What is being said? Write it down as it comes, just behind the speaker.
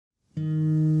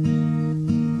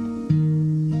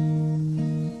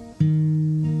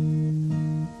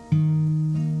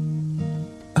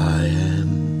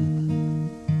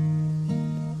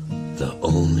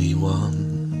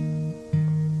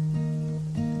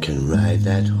can ride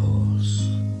that horse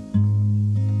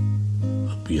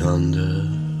up yonder.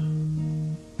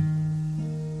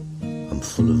 I'm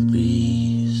full of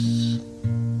bees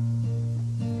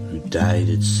who died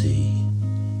at sea.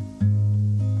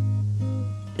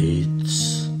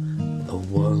 It's a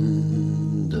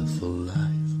wonderful life.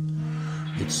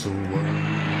 It's a wonderful...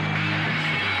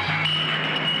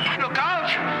 Look out!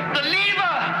 The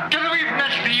lever! Get away from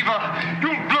that lever!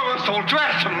 You'll blow us all to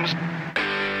atoms!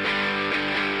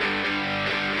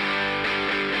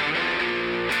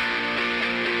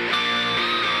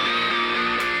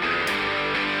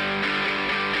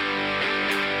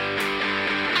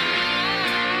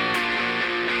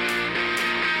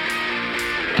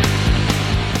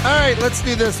 All right, let's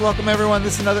do this. Welcome, everyone.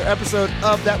 This is another episode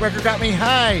of That Record Got Me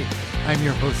High. I'm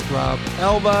your host, Rob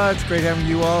Elba. It's great having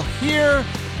you all here.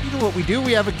 You know what we do?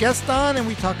 We have a guest on, and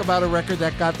we talk about a record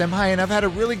that got them high. And I've had a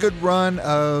really good run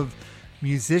of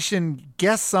musician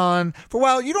guests on for a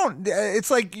while. You don't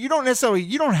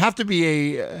have to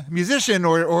be a musician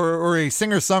or a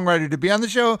singer-songwriter to be on the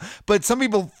show, but some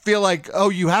people feel like, oh,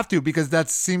 you have to, because that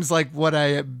seems like what I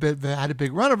had a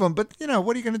big run of them. But, you know,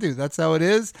 what are you going to do? That's how it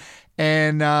is.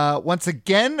 And once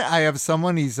again, I have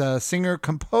someone. He's a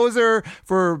singer-composer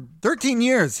for 13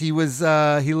 years. He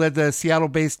led the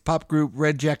Seattle-based pop group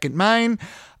Red Jacket Mine.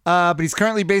 But he's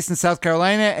currently based in South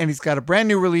Carolina, and he's got a brand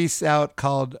new release out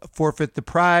called Forfeit the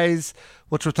Prize,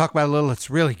 which we'll talk about a little.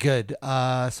 It's really good. So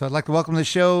I'd like to welcome to the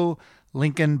show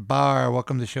Lincoln Barr.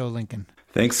 Welcome to the show, Lincoln.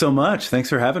 Thanks so much. Thanks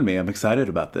for having me. I'm excited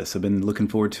about this. I've been looking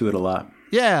forward to it a lot.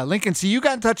 Yeah, Lincoln. So you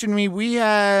got in touch with me. We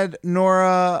had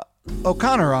Nora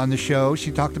O'Connor on the show.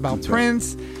 She talked about That's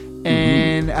Prince. Right.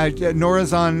 And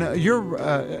Nora's on your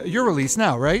release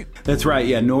now, right? That's right.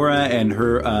 Yeah, Nora and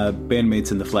her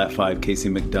bandmates in the Flat Five, Casey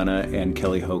McDonough and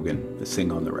Kelly Hogan,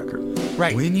 sing on the record.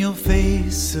 Right. When your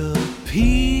face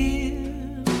appeared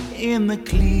in the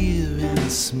clearing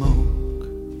smoke,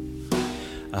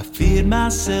 I feared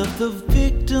myself the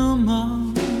victim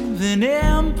of an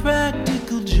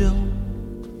impractical joke.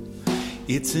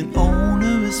 It's an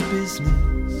onerous business,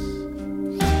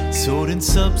 sorting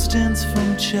substance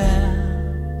from chaff.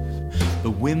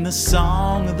 But when the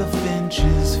song of the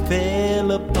finches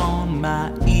fell upon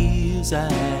my ears,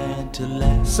 I had to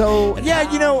laugh. So,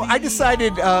 yeah, you know, I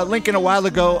decided, Lincoln, a while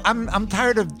ago, I'm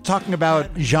tired of talking about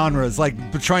genres, like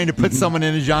trying to put someone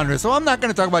in a genre. So I'm not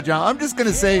going to talk about genre. I'm just going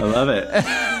to say... I love it.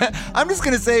 I'm just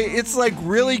going to say it's like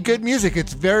really good music.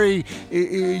 It's very...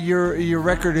 Your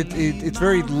record, it's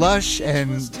very lush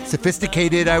and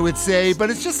sophisticated, I would say.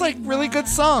 But it's just like really good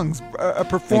songs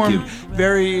performed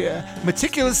very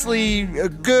meticulously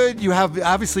good. You have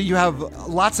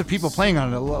lots of people playing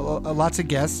on it, lots of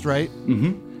guests, right?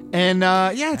 Mm-hmm. And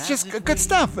yeah, it's just good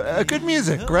stuff, good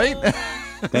music, right?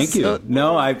 Thank you.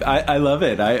 No, I love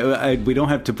it. We don't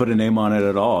have to put a name on it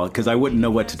at all, because I wouldn't know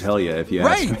what to tell you if you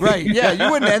asked me. Right. Yeah, you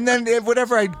wouldn't. And then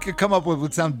whatever I could come up with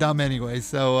would sound dumb anyway.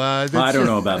 So I don't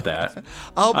know about that.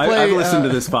 I've listened to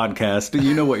this podcast.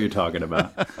 You know what you're talking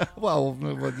about. Well,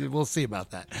 we'll see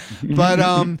about that. But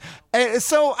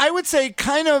so I would say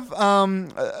kind of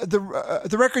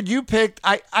the record you picked,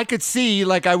 I could see,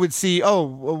 like I would see,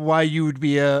 why you would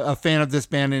be a fan of this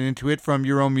band and into it from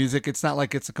your own music. It's not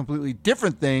like it's a completely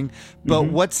different thing, but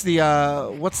what's the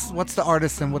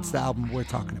artist and what's the album we're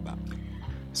talking about?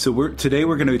 So today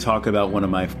we're going to talk about one of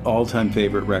my all-time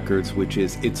favorite records, which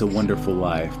is "It's a Wonderful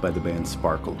Life" by the band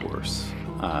Sparklehorse.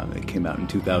 It came out in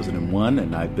 2001,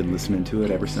 and I've been listening to it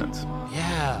ever since.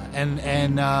 Yeah,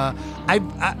 and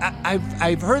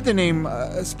I've heard the name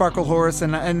Sparklehorse,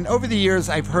 and over the years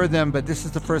I've heard them, but this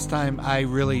is the first time I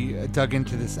really dug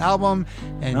into this album,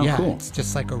 and cool. It's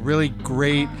just like a really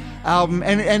great album,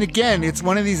 and again, it's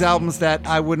one of these albums that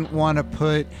I wouldn't want to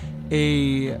put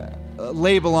a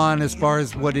label on as far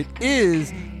as what it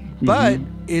is, but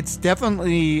it's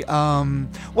definitely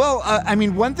I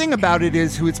mean, one thing about it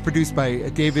is who it's produced by,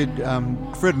 David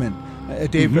Fridmann.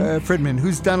 Fridmann,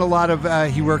 who's done a lot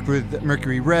of, he worked with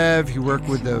Mercury Rev, he worked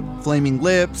with the Flaming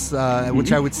Lips,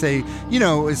 which I would say,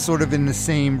 is sort of in the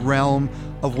same realm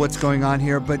of what's going on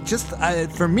here. But just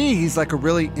for me, he's like a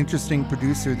really interesting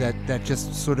producer that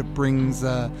just sort of brings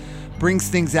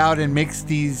things out and makes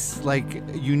these like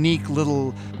unique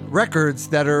little records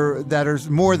that are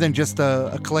more than just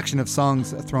a collection of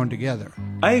songs thrown together.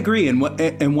 I agree,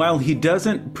 and while he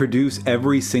doesn't produce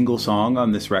every single song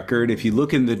on this record, if you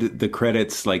look in the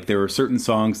credits, like there are certain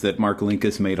songs that Mark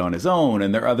Linkous made on his own,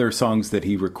 and there are other songs that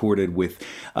he recorded with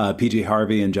PJ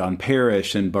Harvey and John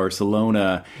Parrish in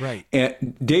Barcelona. Right.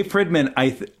 And Dave Fridmann,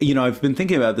 I've been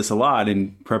thinking about this a lot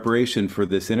in preparation for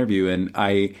this interview, and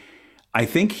I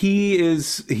think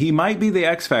he might be the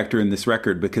X factor in this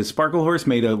record, because Sparklehorse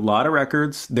made a lot of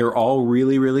records. They're all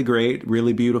really, really great,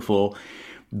 really beautiful.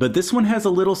 But this one has a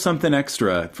little something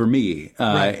extra for me,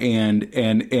 Right.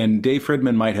 and Dave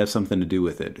Fridmann might have something to do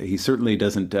with it. He certainly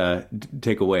doesn't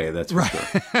take away. That's for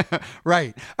sure.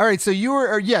 Right. All right. So you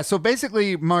were, so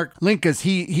basically Mark Linkous,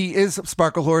 he is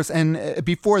Sparklehorse. And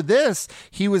before this,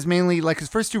 he was mainly, like, his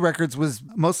first two records was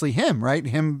mostly him, right?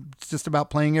 Him just about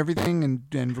playing everything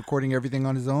and recording everything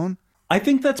on his own. I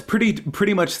think that's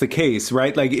pretty much the case,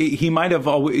 right? Like, he might have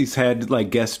always had like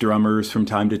guest drummers from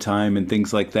time to time and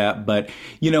things like that, but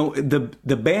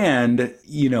the band,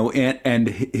 and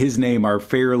his name are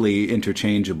fairly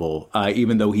interchangeable,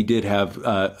 even though he did have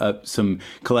some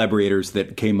collaborators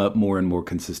that came up more and more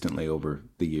consistently over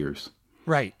the years.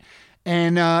 Right.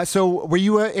 And so were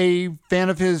you a fan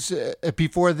of his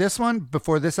before this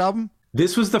album?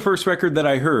 This was the first record that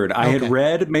I heard. I had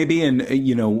read maybe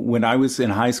when I was in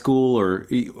high school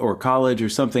or college or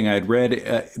something, I had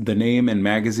read the name in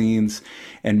magazines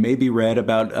and maybe read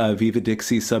about Viva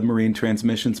Dixie's Submarine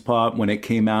Transmissions Pop when it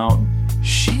came out.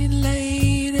 She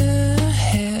laid her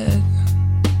head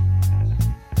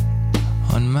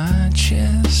on my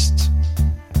chest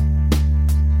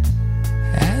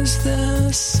as the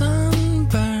sun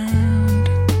burned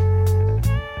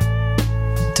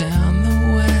down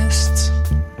the west.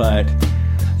 But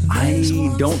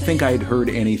I don't think I'd heard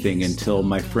anything until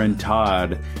my friend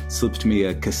Todd slipped me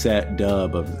a cassette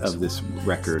dub of this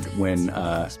record when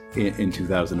in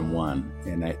 2001,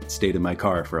 and I stayed in my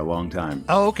car for a long time.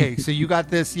 Oh, okay. So you got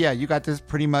this, you got this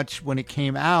pretty much when it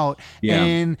came out. Yeah.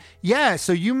 And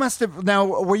so you must have, now,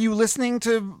 were you listening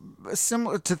to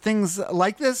similar to things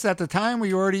like this at the time? Were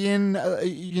you already in,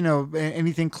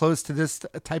 anything close to this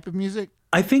type of music?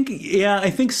 I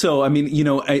think so. I mean,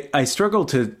 I struggle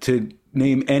to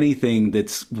name anything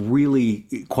that's really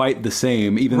quite the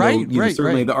same, even though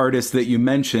certainly the artists that you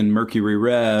mentioned, Mercury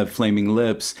Rev, Flaming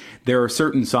Lips, there are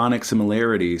certain sonic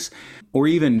similarities, or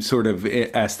even sort of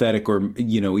aesthetic or,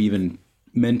 even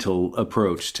mental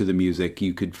approach to the music.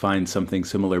 You could find something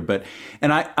similar.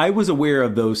 And I was aware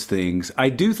of those things. I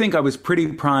do think I was pretty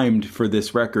primed for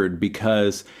this record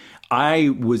because I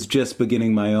was just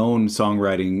beginning my own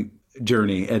songwriting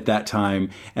journey at that time,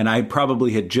 and I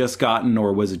probably had just gotten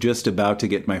or was just about to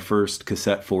get my first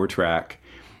cassette 4-track,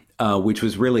 which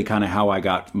was really kind of how I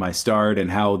got my start and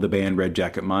how the band Red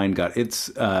Jacket Mine got its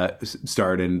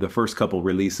start. And the first couple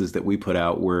releases that we put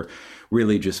out were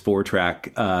really just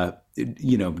 4-track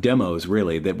demos,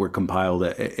 really, that were compiled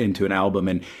into an album.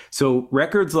 And so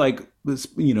records like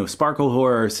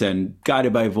Sparklehorse and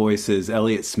Guided by Voices,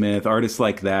 Elliott Smith, artists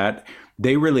like that,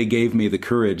 they really gave me the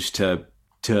courage to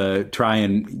try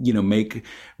and, make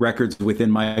records within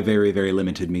my very, very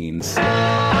limited means.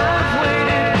 I've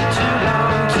waited too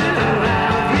long to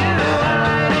have you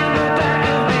lying in the back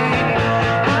of me.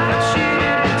 I've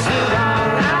cheated too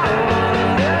long. I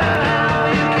wonder how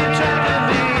you keep track of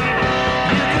me.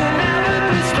 You can never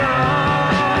be strong.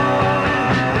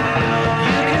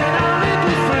 You can only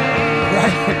be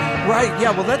free. Right.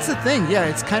 Yeah. Well, that's the thing. Yeah.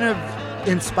 It's kind of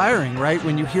inspiring, right?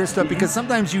 When you hear stuff, because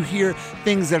sometimes you hear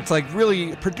things that's like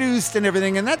really produced and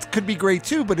everything, and that could be great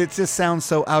too, but it just sounds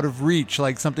so out of reach,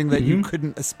 like something that you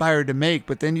couldn't aspire to make.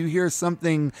 But then you hear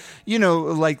something,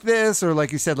 like this, or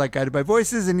like you said, like Guided by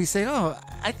Voices, and you say, oh,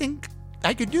 I think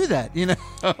I could do that,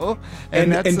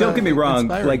 And that's, don't get me wrong,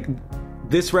 inspiring. like,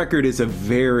 this record is a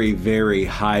very, very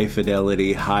high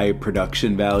fidelity, high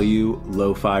production value,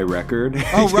 lo-fi record.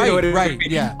 Oh, You know what I right,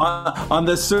 mean? yeah. On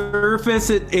the surface,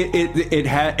 it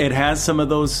has some of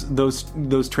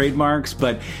those trademarks,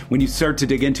 but when you start to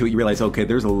dig into it, you realize, okay,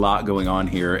 there's a lot going on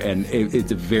here, and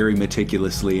it's a very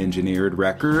meticulously engineered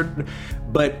record.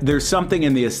 But there's something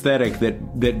in the aesthetic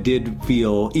that did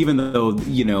feel, even though,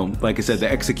 like I said, the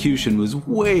execution was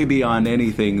way beyond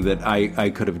anything that I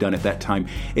could have done at that time.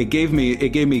 It gave me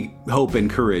hope and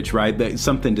courage, right? That's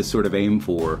something to sort of aim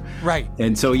for. Right.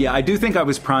 And so, I do think I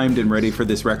was primed and ready for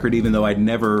this record, even though I'd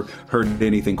never heard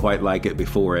anything quite like it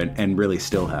before, and really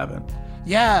still haven't.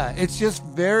 Yeah, it's just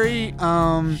very.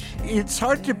 It's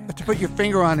hard to put your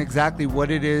finger on exactly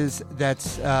what it is that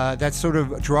sort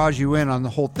of draws you in on the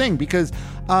whole thing, because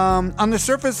on the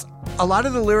surface, a lot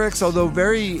of the lyrics, although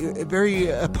very, very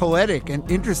poetic and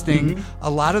interesting,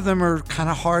 a lot of them are kind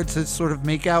of hard to sort of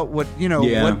make out what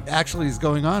what actually is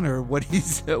going on or what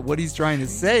he's trying to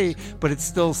say. But it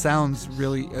still sounds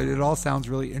really. It all sounds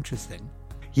really interesting.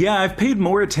 Yeah, I've paid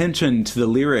more attention to the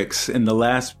lyrics in the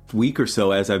last week or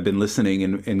so as I've been listening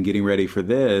and getting ready for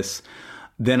this,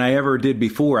 than I ever did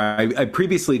before. I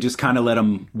previously just kind of let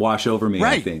them wash over me,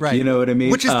 I think. Right. You know what I mean?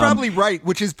 Which is probably right,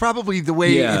 which is probably the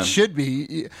way Yeah. it should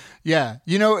be. Yeah.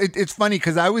 It's funny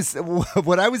because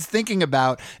what I was thinking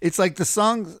about, it's like the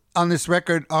songs on this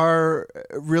record are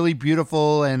really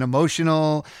beautiful and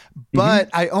emotional, but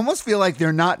I almost feel like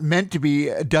they're not meant to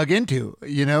be dug into,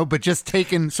 but just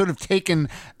taken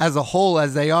as a whole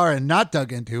as they are and not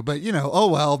dug into. But, oh,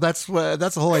 well, that's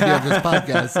the whole idea of this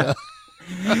podcast. So.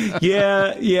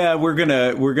 yeah, we're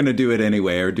gonna do it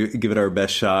anyway, or give it our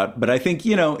best shot. But I think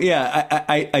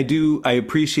I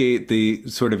appreciate the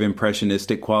sort of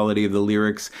impressionistic quality of the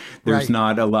lyrics. There's Right.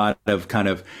 not a lot of kind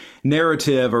of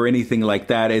narrative or anything like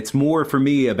that. It's more for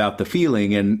me about the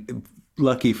feeling, and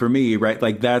lucky for me, right?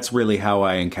 Like that's really how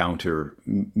I encounter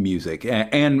music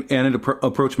and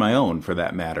approach my own, for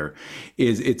that matter.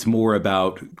 It's more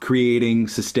about creating,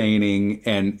 sustaining,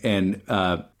 and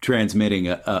transmitting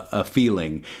a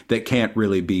feeling that can't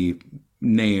really be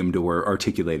named or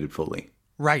articulated fully.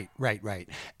 Right.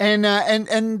 And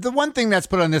the one thing that's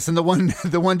put on this, and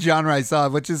the one genre I saw,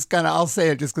 which is kind of, I'll say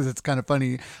it just because it's kind of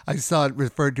funny. I saw it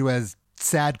referred to as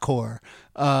sadcore.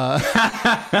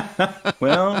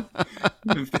 Well,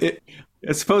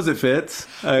 I suppose it fits.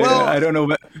 I don't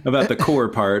know about the core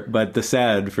part, but the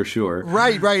sad for sure.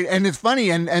 Right. And it's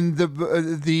funny. And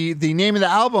the name of the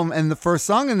album and the first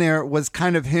song in there was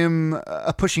kind of him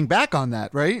pushing back on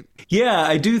that, right? Yeah,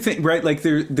 I do think, right, like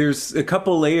there's a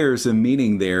couple layers of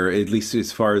meaning there, at least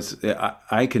as far as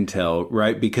I can tell,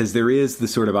 right? Because there is the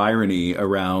sort of irony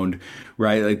around,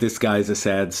 right, like this guy's a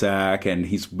sad sack and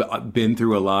he's been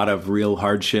through a lot of real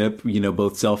hardship,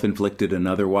 both self-inflicted and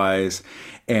otherwise.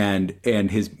 And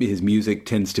his music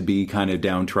tends to be kind of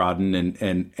downtrodden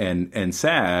and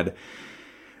sad.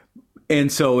 And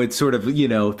so it's sort of,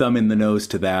 thumb in the nose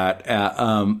to that.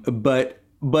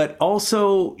 But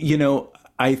also,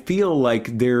 I feel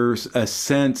like there's a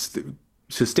sense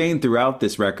sustained throughout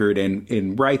this record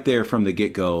and right there from the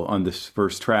get-go on this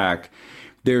first track,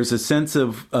 there's a sense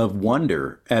of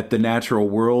wonder at the natural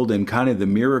world and kind of the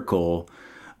miracle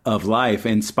of life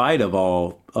in spite of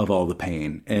all the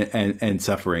pain and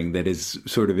suffering that is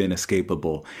sort of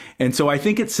inescapable. And so I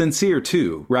think it's sincere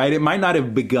too, right? It might not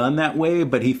have begun that way,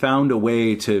 but he found a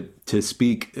way to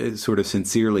speak sort of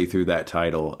sincerely through that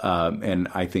title. And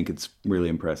I think it's really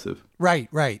impressive. Right.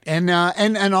 And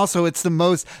also it's the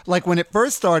most, like when it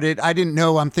first started, I didn't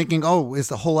know, I'm thinking, oh, is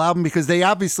the whole album, because they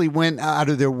obviously went out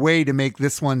of their way to make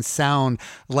this one sound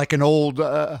like an old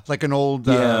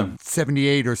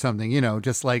 78 or something,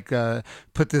 just like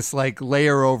put this like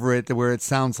layer over it where it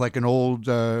sounds like an old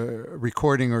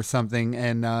recording or something.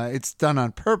 And it's done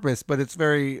on purpose, but it's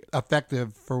very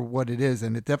effective for what it is.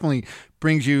 And it definitely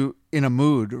brings you in a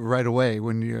mood right away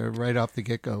when you're right off the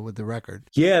get-go with the record.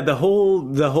 Yeah, the whole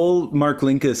Mark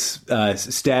Linkous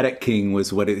Static King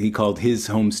was what he called his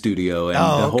home studio, and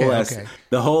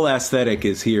the whole aesthetic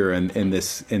is here in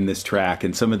this track,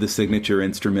 and some of the signature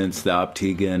instruments, the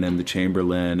Optigan and the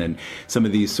Chamberlin, and some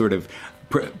of these sort of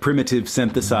primitive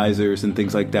synthesizers and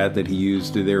things like that he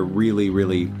used. They're really,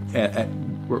 really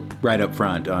right up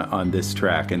front on this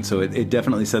track, and so it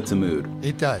definitely sets a mood.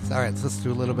 It does. All right, so let's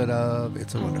do a little bit of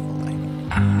It's a Wonderful Life.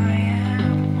 I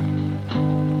am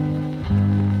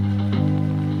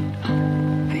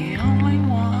the only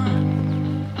one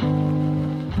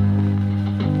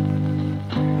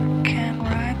can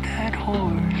ride that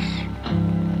horse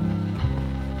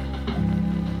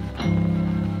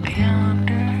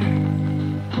yonder.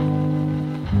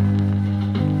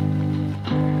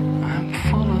 I'm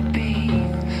full of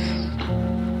bees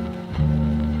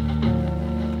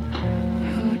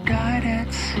who died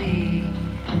at sea.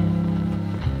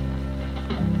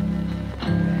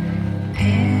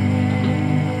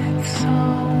 It's a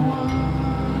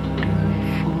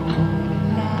wonderful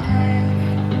life.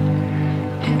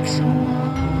 It's a wonderful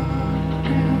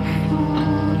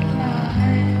life.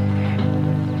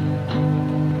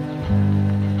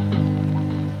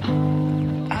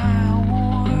 I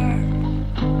wore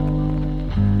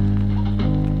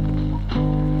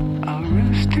a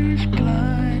rooster's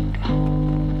blood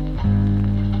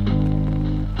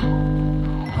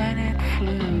when it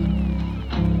flew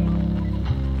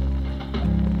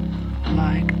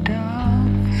like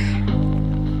doves.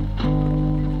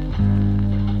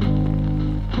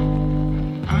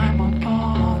 I'm a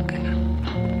bog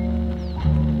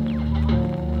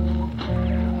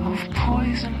of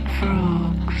poison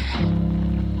frogs.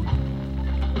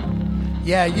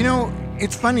 Yeah,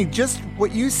 it's funny. Just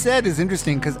what you said is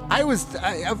interesting because I was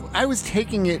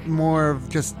taking it more of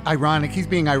just ironic. He's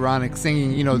being ironic,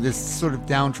 singing this sort of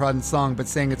downtrodden song, but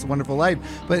saying it's a wonderful life.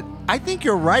 But I think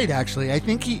you're right. Actually, I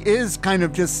think he is kind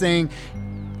of just saying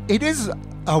it is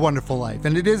A Wonderful Life,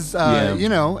 and it is, you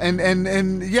know,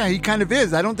 and yeah, he kind of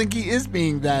is. I don't think he is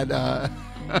being that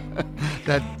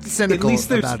that cynical at least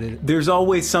about it. There's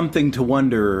always something to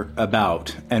wonder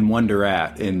about and wonder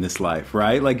at in this life,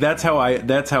 right? Like that's how I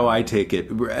take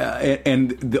it.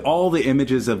 And all the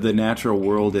images of the natural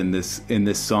world in this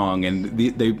song, and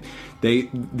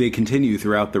they continue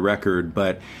throughout the record,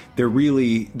 but they're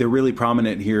really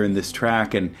prominent here in this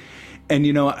track. And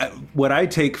you know, what I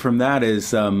take from that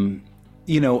is,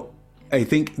 you know, I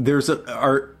think there's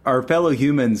our fellow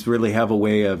humans really have a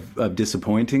way of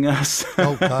disappointing us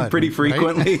pretty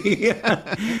frequently.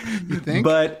 Right? You think?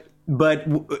 But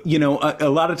you know, a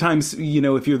lot of times, you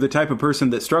know, if you're the type of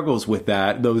person that struggles with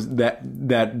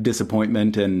that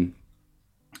disappointment and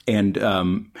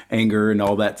anger and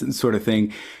all that sort of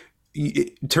thing,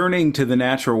 turning to the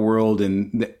natural world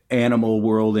and the animal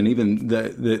world and even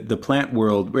the plant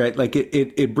world, right? Like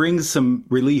it brings some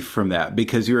relief from that,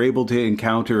 because you're able to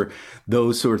encounter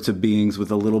those sorts of beings with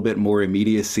a little bit more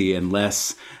immediacy and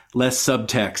less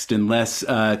subtext and less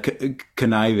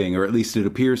conniving, or at least it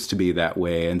appears to be that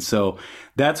way. And so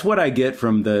that's what I get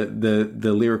from the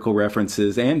lyrical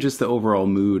references and just the overall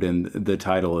mood and the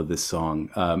title of this song.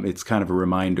 It's kind of a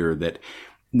reminder that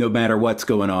no matter what's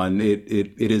going on, it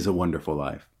is a wonderful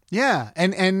life. Yeah,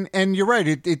 and you're right.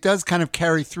 It does kind of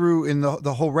carry through in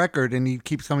the whole record, and he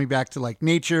keeps coming back to like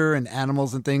nature and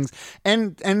animals and things.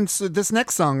 And so this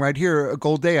next song right here, "A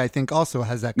Gold Day," I think also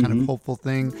has that kind of hopeful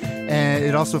thing, and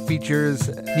it also features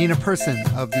Nina Persson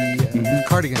of the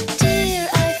Cardigans. Dear,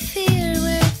 I fear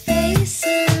we're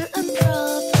facing a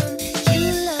problem.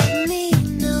 You love me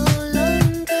no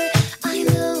longer. I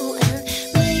know, and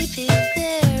maybe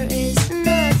there is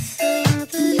nothing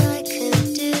that I can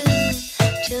do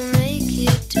to make you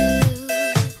do.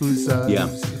 Who's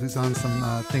on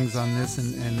some things on this,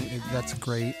 and that's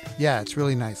great. Yeah, it's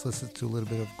really nice. Listen to a little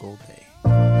bit of "Gold Day."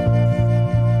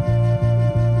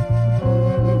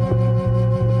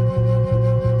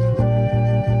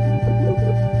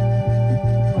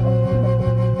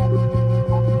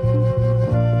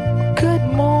 Good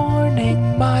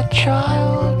morning, my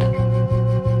child.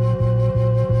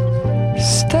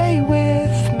 Stay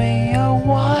with me a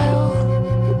while.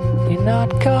 You're not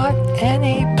got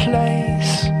any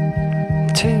place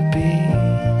to be.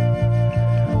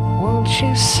 Won't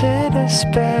you sit a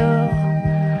spell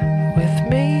with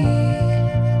me?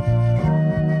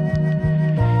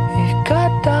 You've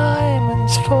got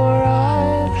diamonds for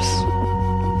eyes.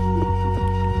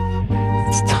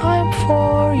 It's time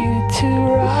for you to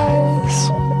rise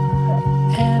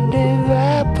and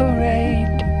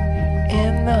evaporate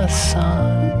in the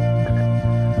sun.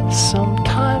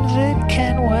 Sometimes it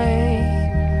can weigh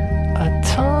a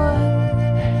ton.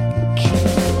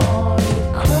 Keep all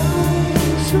your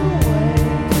clothes away.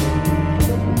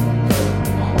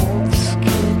 Hold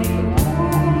skinny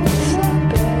wolves at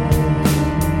bay.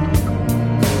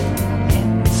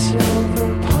 In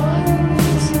silver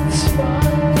piles and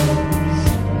spires.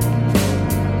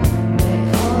 May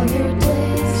all your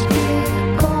days be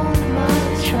gold, my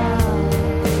child.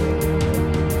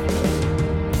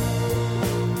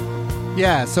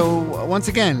 Yeah, so once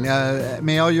again,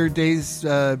 may all your days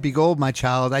be gold, my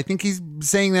child. I think he's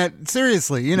saying that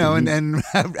seriously, you know, and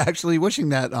actually wishing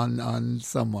that on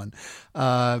someone.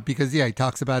 Because, yeah, he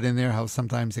talks about in there how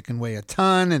sometimes it can weigh a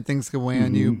ton and things can weigh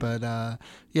on you. But,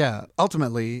 yeah,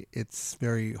 ultimately, it's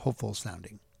very hopeful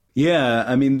sounding. Yeah,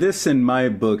 I mean, this in my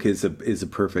book is a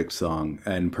perfect song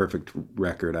and perfect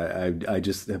record. I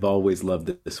just have always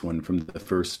loved this one from the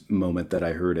first moment that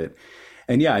I heard it.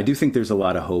 And yeah, I do think there's a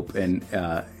lot of hope and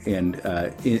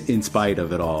in spite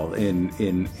of it all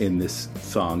in this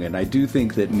song. And I do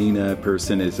think that Nina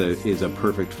Persson is a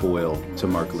perfect foil to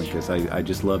Mark Linkous. I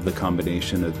just love the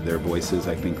combination of their voices.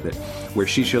 I think that where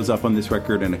she shows up on this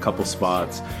record in a couple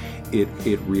spots, it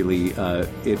really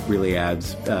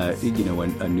adds you know,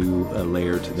 a new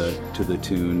layer to the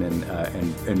tune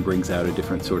and brings out a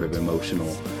different sort of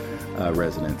emotional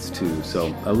resonance too.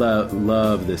 So I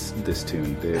love this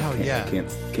tune.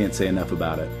 Can't say enough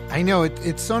about it. I know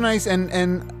it's so nice. And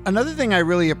another thing I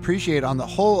really appreciate on the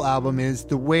whole album is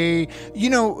the way, you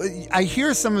know, I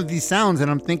hear some of these sounds and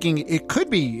I'm thinking it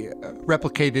could be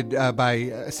replicated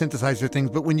by synthesizer things,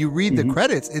 but when you read the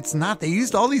credits, it's not. They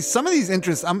used some of these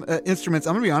instruments. I'm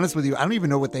gonna be honest with you, I don't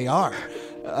even know what they are.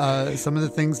 Some of the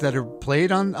things that are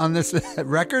played on this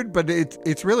record, but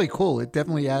it's really cool. It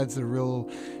definitely adds a real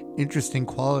interesting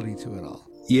quality to it all.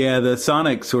 Yeah, the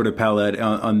sonic sort of palette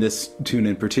on this tune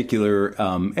in particular,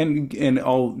 and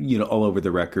all all over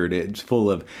the record, it's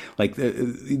full of like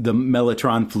the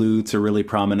mellotron flutes are really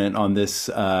prominent on this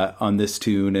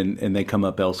tune, and they come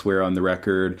up elsewhere on the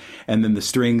record, and then the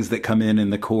strings that come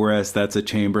in the chorus, that's a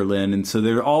Chamberlin, and so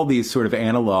there are all these sort of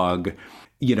analog,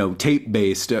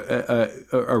 tape-based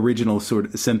original sort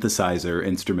of synthesizer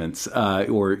instruments,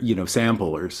 or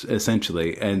samplers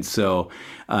essentially, and so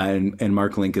and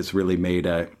Mark Linkous really made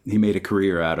a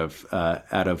career out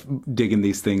of digging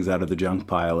these things out of the junk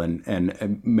pile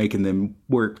and making them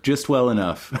work just well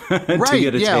enough to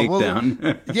get a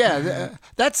takedown. Yeah,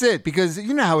 that's it, because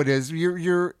you know how it is.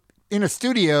 You're in a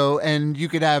studio, and you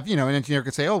could have, an engineer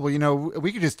could say, oh, well,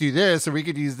 we could just do this, or we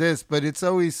could use this, but it's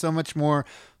always so much more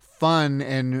fun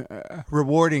and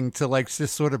rewarding to like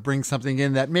just sort of bring something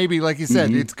in that maybe, like you said,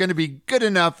 it's going to be good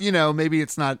enough. Maybe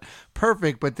it's not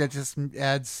perfect, but that just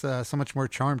adds so much more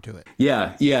charm to it.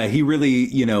 Yeah. He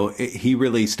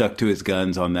really stuck to his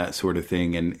guns on that sort of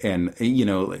thing, and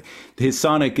his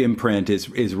sonic imprint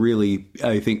is really,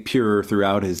 I think, pure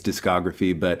throughout his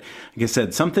discography. But like I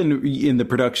said, something in the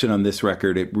production on this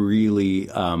record, it really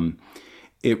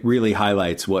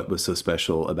highlights what was so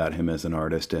special about him as an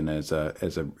artist and as a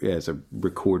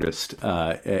recordist,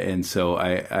 and so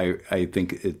I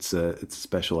think it's a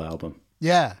special album.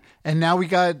 Yeah, and now we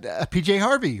got PJ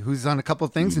Harvey, who's on a couple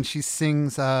of things, and she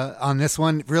sings on this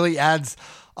one. Really adds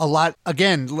a lot.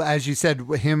 Again, as you said,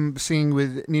 him singing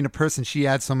with Nina Persson, she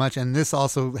adds so much, and this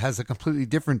also has a completely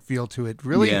different feel to it.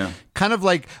 Really, kind of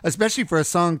like, especially for a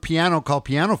song piano called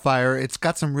Piano Fire, it's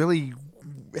got some really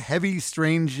heavy,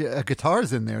 strange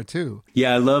guitars in there too.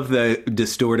 Yeah, I love the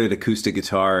distorted acoustic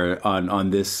guitar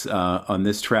on this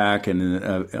track,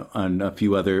 and on a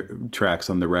few other tracks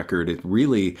on the record. It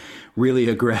really, really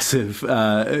aggressive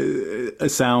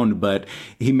sound, but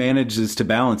he manages to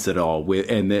balance it all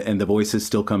and the voices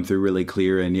still come through really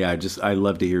clear. And yeah, I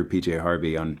love to hear PJ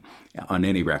Harvey on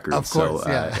any record. Of course,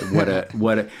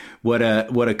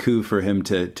 what a coup for him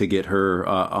to get her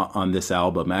on this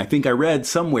album. I think I read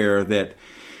somewhere that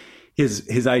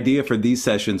his idea for these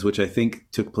sessions, which I think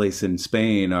took place in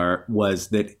Spain, was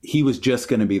that he was just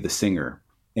going to be the singer,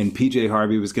 and PJ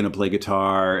Harvey was going to play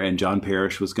guitar, and John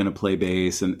Parrish was going to play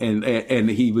bass, and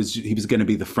he was going to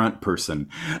be the front person,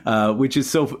 which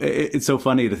is it's so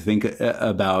funny to think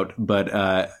about,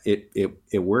 but it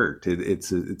worked.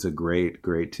 It's a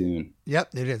great tune.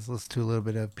 Yep, it is. Let's do a little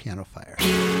bit of Piano Fire.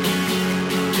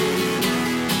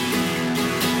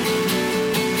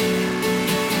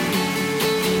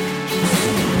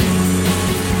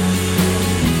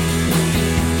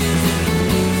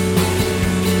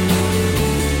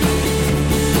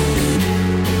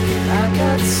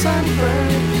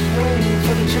 Sunburn, waiting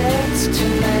for the jets to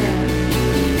land.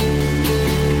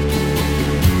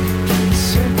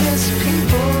 Circus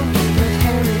people with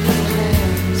hairy little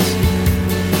hands.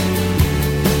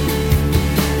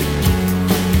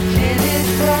 Candy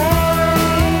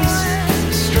flies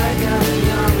strike out the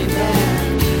army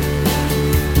band.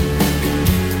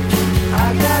 I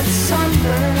got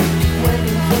sunburn,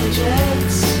 waiting for the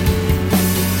jets.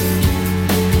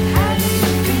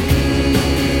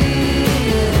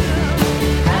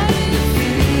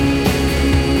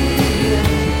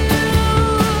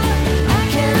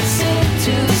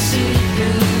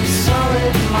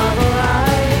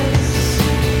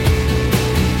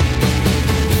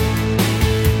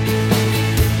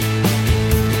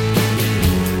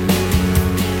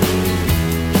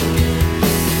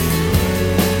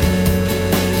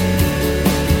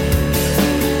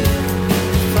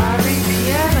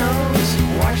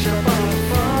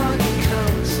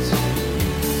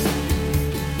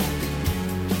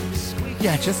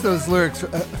 Just those lyrics.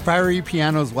 Fiery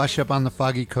pianos wash up on the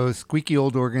foggy coast. Squeaky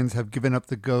old organs have given up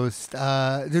the ghost.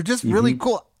 They're just really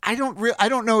cool. I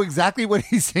don't know exactly what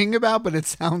he's singing about, but it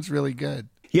sounds really good.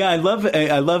 Yeah, I love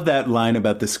that line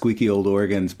about the squeaky old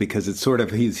organs, because it's sort of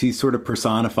he's sort of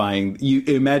personifying. You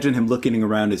imagine him looking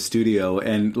around his studio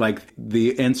and like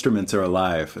the instruments are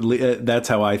alive. That's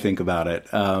how I think about it.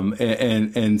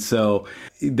 And so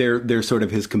they're sort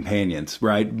of his companions,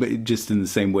 right? But just in the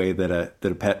same way that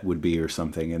a pet would be or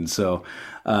something. And so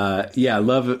I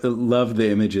love the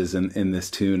images in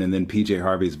this tune, and then PJ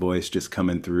Harvey's voice just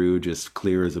coming through, just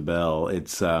clear as a bell.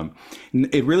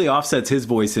 It really offsets his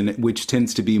voice, which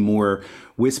tends to be more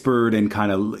whispered and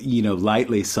kind of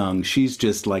lightly sung. She's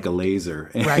just like a laser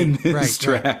in this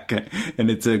track, and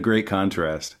it's a great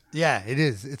contrast. Yeah, it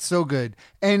is. It's so good.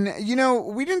 And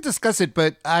we didn't discuss it,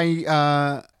 but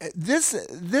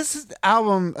this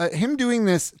album, him doing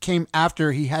this came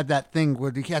after he had that thing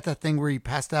where he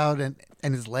passed out and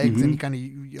his legs and he kind of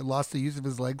lost the use of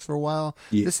his legs for a while.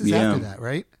 This is after that,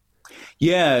 right?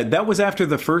 Yeah, that was after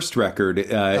the first record.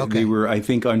 They were, I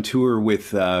think, on tour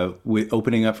with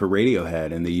opening up for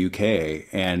Radiohead in the UK,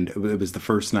 and it was the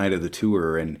first night of the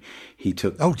tour, and he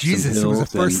took it was the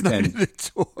first night of the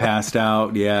tour. Passed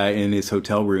out, in his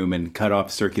hotel room and cut off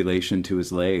circulation to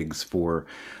his legs for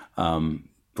a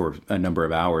number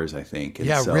of hours, I think. And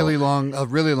a really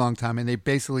long time, and they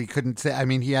basically couldn't say. I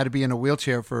mean, he had to be in a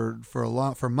wheelchair for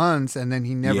months, and then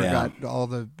he never got all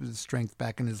the strength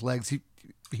back in his legs.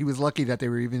 He was lucky that they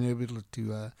were even able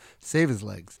to save his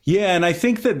legs. Yeah, and I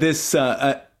think that this,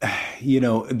 the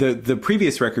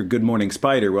previous record, Good Morning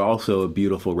Spider, was also a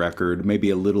beautiful record, maybe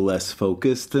a little less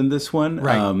focused than this one.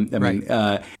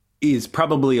 Right. Is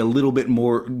probably a little bit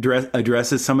more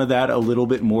addresses some of that a little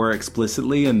bit more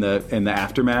explicitly in the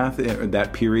aftermath,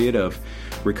 that period of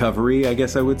recovery, I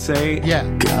guess I would say. Yeah.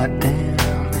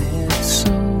 Goddamn, it's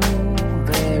so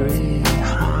very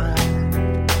high.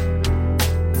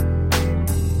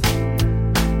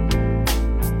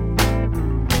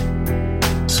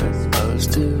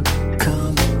 Supposed to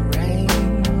come rain,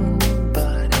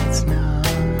 but it's not.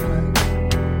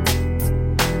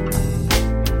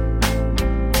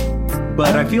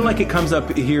 But I feel like it comes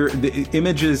up here. The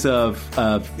images of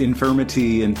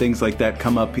infirmity and things like that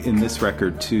come up in this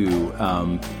record too.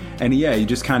 And you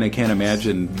just kind of can't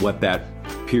imagine what that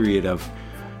period of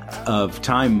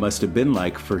time must have been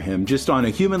like for him, just on a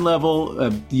human level.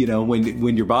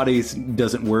 When your body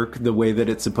doesn't work the way that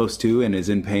it's supposed to and is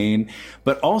in pain.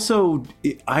 But also,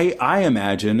 I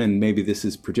imagine, and maybe this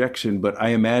is projection, but I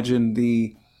imagine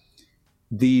the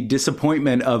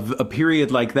disappointment of a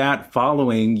period like that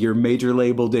following your major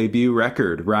label debut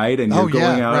record, right? And you're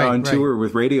going out on tour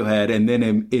with Radiohead, and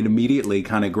then it immediately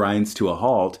kind of grinds to a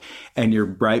halt, and you're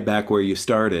right back where you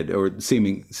started, or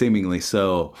seemingly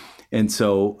so. And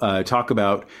so talk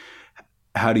about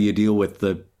how do you deal with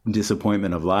the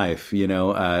disappointment of life?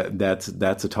 That's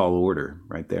a tall order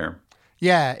right there.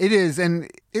 Yeah, it is.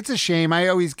 And it's a shame.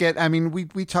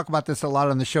 We talk about this a lot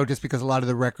on the show just because a lot of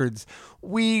the records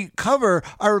we cover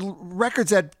are records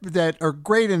that are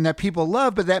great and that people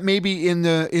love, but that maybe in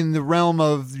the realm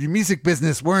of the music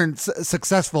business weren't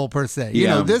successful per se.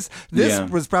 This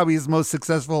was probably his most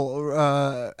successful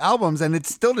albums, and it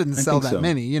still didn't sell that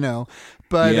many,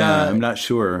 But I'm not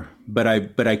sure. But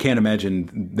I can't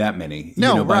imagine that many.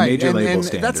 No, by major label and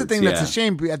standards. That's the thing that's a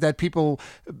shame that people,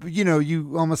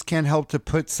 you almost can't help to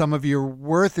put some of your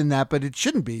worth in that, but it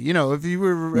shouldn't be. If you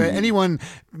were anyone,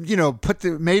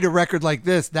 made a record like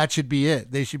this, that should be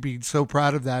it. They should be so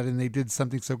proud of that, and they did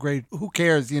something so great. Who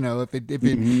cares?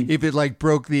 If it like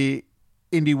broke the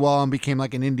indie wall and became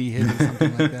like an indie hit or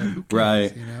something like that. Who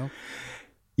cares, right.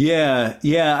 Yeah.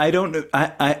 I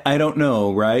don't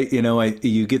know. Right.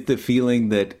 You get the feeling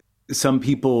that some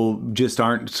people just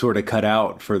aren't sort of cut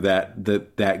out for that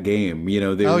game.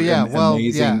 They're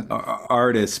amazing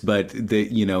artists, but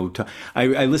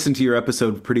I listened to your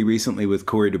episode pretty recently with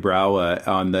Corey DeBrouwer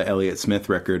on the Elliott Smith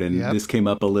record, and this came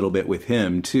up a little bit with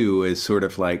him too, as sort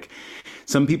of like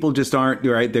some people just aren't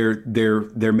right.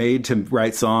 They're made to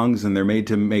write songs and they're made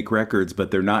to make records,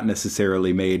 but they're not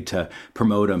necessarily made to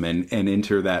promote them and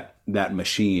enter that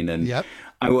machine. And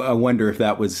I wonder if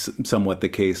that was somewhat the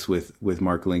case with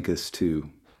Mark Linkous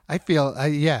too. I feel,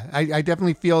 I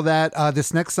definitely feel that.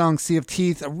 This next song, Sea of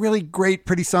Teeth, a really great,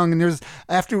 pretty song. And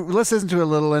let's listen to it a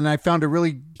little. And I found a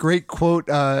really great quote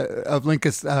of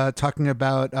Linkous talking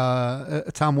about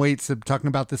Tom Waits, talking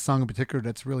about this song in particular.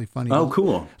 That's really funny. Oh,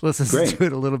 cool. Let's listen to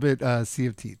it a little bit. Sea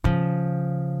of Teeth.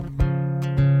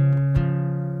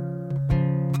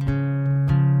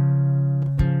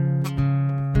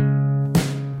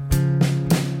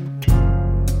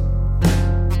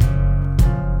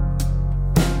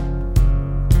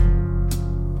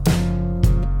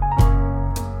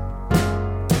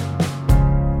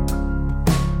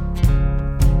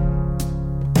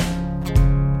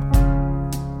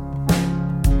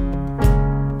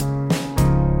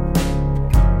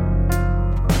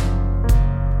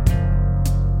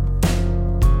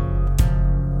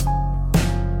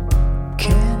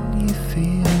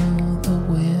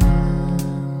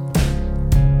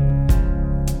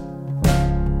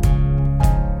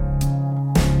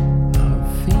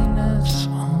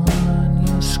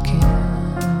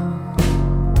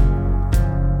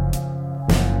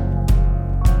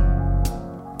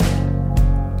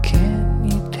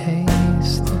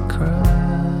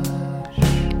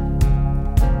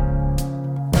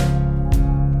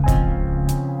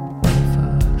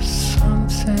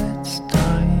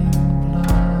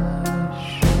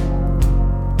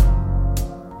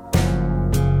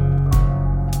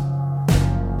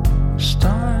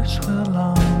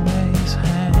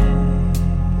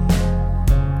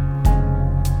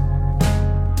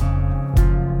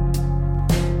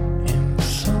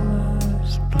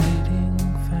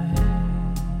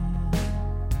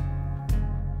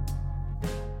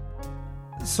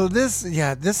 So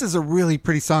this is a really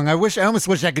pretty song. I almost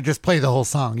wish I could just play the whole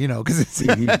song, because it's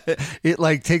it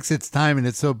like takes its time and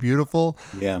it's so beautiful.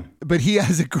 Yeah. But he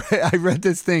has a great. I read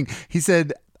this thing. He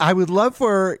said, "I would love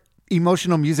for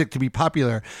emotional music to be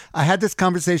popular. I had this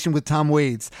conversation with Tom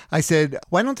Waits. I said,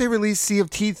 why don't they release Sea of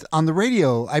Teeth on the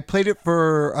radio? I played it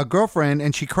for a girlfriend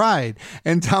and she cried."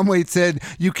 And Tom Waits said,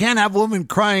 "You can't have a woman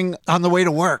crying on the way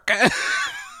to work."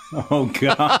 Oh,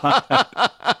 God.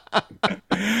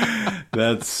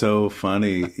 That's so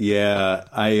funny. Yeah,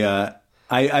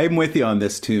 I'm with you on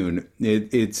this tune.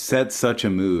 It sets such a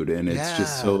mood, and it's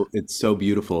just so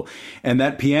beautiful. And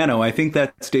that piano, I think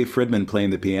that's Dave Fridmann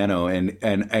playing the piano, and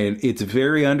it's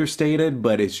very understated,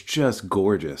 but it's just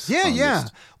gorgeous. Yeah.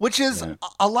 Which is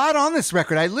a lot on this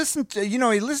record. I listened to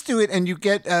it, and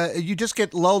you just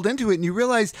get lulled into it, and you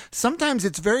realize sometimes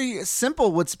it's very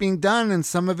simple what's being done, and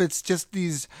some of it's just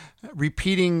these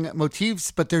repeating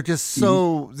motifs, but they're just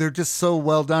so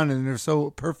well done, and they're so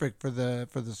perfect for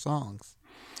the songs.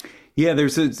 Yeah,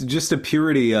 there's just a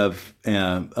purity of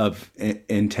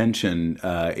intention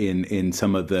in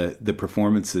some of the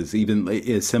performances, even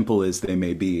as simple as they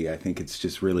may be. I think it's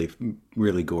just really,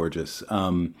 really gorgeous.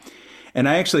 And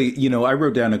I actually, I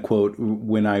wrote down a quote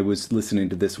when I was listening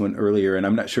to this one earlier, and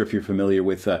I'm not sure if you're familiar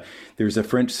with. There's a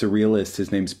French surrealist.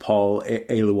 His name's Paul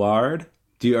Éluard.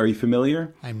 Are you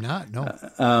familiar? I'm not. No.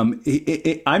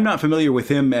 I'm not familiar with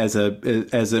him as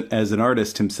an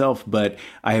artist himself, but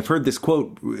I have heard this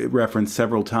quote referenced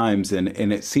several times, and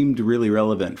it seemed really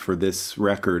relevant for this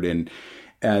record. And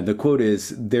the quote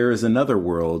is, "There is another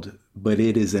world, but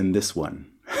it is in this one."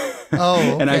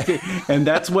 Oh, okay. and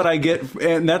that's what I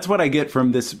get,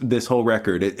 from this whole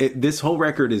record. This whole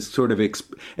record is sort of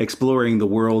exploring the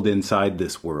world inside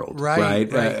this world,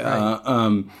 right?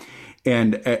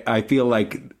 And I feel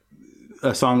like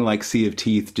a song like Sea of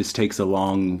Teeth just takes a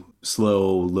long,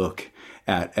 slow look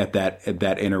at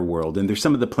that inner world. And there's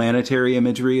some of the planetary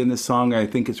imagery in this song. I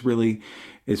think it's really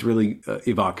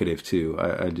evocative too.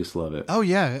 I just love it. Oh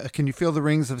yeah, can you feel the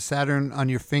rings of Saturn on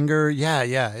your finger? Yeah.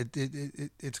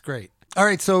 It's great. All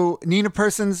right, so Nina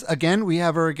Persons again. We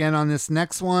have her again on this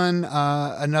next one.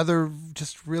 Another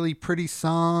just really pretty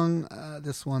song.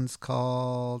 This one's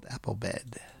called Apple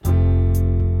Bed.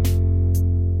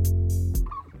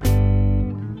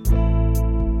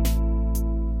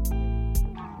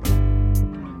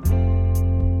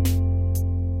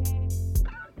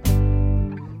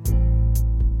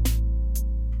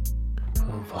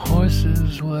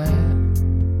 Horses wet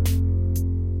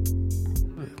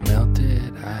with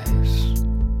melted ice,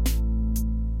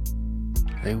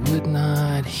 they would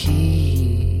not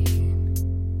heed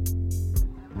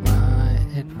my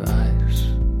advice,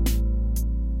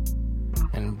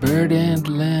 and burdened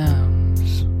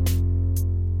limbs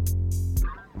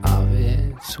of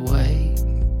its weight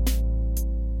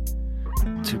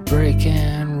to break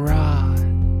and rot,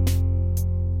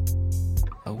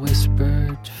 a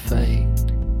whispered fate.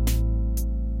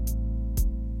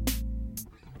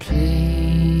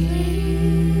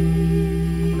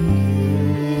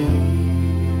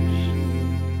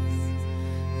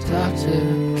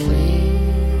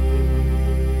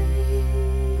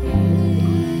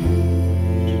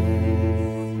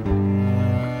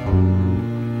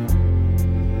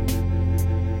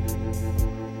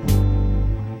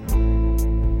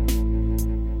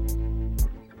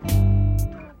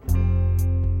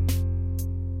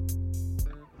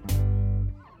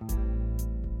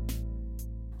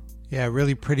 Yeah,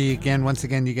 really pretty. Again, once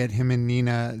again, you get him and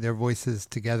Nina. Their voices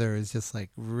together is just like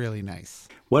really nice.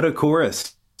 What a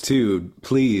chorus, too.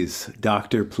 Please,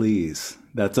 doctor, please.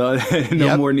 That's all.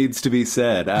 No more needs to be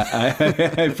said.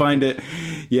 I find it.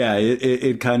 Yeah,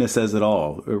 it kind of says it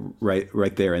all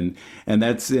right there, and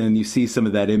you see some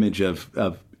of that image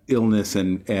of illness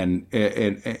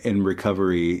and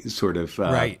recovery sort of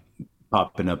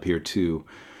popping up here too.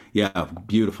 Yeah,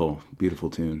 beautiful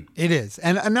tune. It is,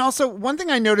 and also one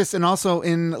thing I noticed, and also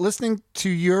in listening to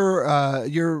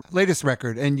your latest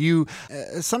record, and you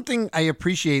something I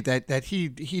appreciate that he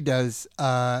does.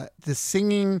 The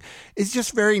singing is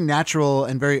just very natural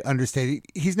and very understated.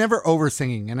 He's never over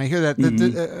singing, and I hear that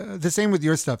the same with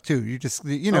your stuff too. You just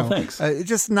thanks.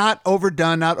 Just not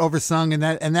overdone, not oversung, and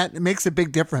that makes a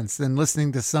big difference than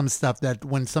listening to some stuff that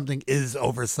when something is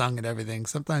oversung and everything,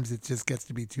 sometimes it just gets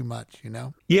to be too much,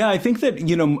 Yeah, I think that,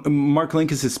 Mark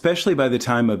Linkous, especially by the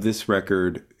time of this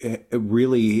record,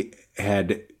 really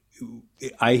had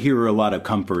I hear a lot of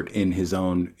comfort in his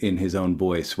own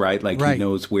voice, right? Like Right. he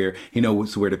knows where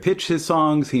to pitch his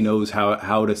songs. He knows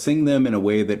how to sing them in a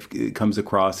way that comes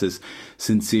across as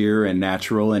sincere and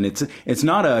natural. And it's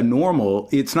not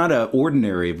a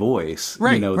ordinary voice,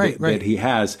 Right, that he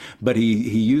has, but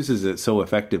he uses it so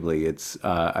effectively. It's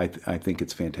I think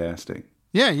it's fantastic.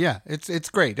 Yeah, it's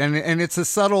great, and it's a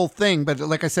subtle thing, but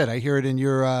like I said, I hear it in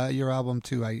your album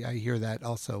too. I hear that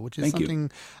also, which is Thank you.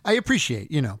 something I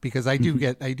appreciate, because I do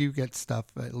get stuff,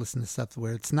 listen to stuff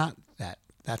where it's not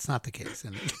that's not the case.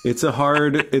 And It's a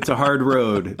hard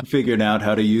road figuring out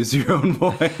how to use your own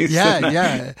voice.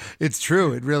 yeah, it's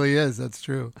true. It really is. That's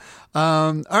true.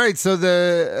 All right, so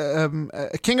the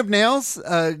King of Nails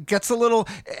gets a little.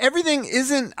 Everything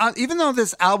isn't. Even though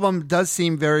this album does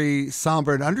seem very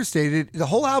somber and understated, the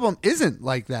whole album isn't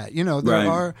like that. There Right.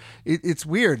 are. It's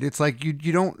weird. It's like you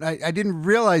don't. I didn't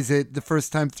realize it the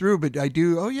first time through, but I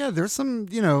do. Oh yeah, there's some.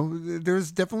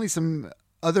 There's definitely some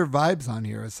other vibes on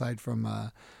here aside from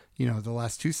the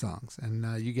last two songs, and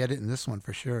you get it in this one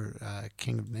for sure.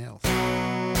 King of Nails.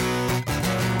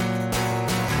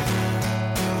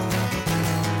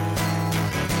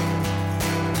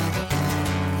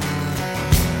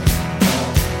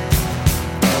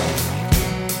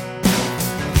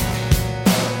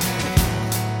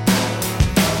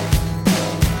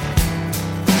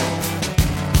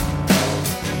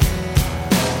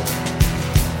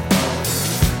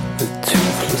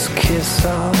 Toothless kiss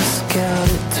of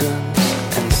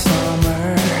skeletons and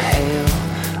summer hail.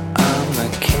 I'm the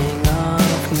king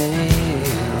of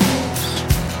nails.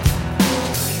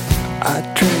 I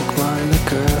drink my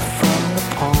liquor from the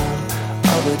palm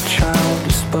of a child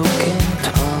who spoke in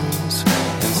tongues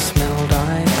and smelled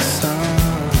like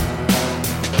sun.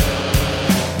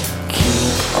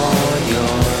 Keep all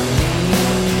your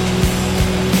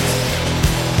needs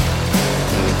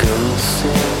and go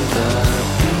sing the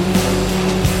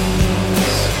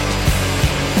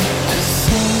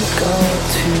go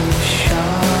to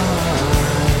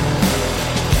shine.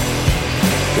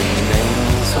 The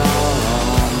nails are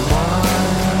all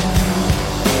mine.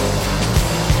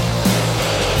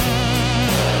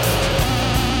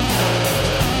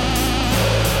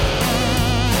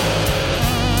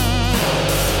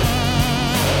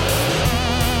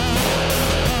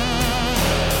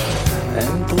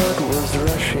 And blood was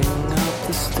rushing up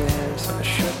the stairs. I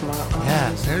shut my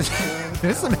eyes. Yeah,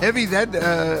 there's some heavy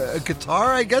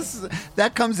guitar. I guess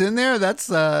that comes in there. That's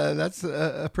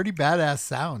a pretty badass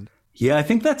sound. Yeah, I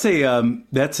think that's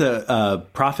a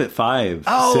Prophet 5.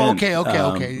 Oh,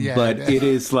 synth. okay, yeah. But it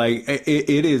is like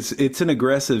it's an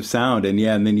aggressive sound, and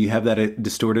then you have that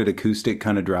distorted acoustic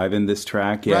kind of drive in this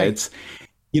track. Yeah, Right. it's.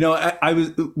 I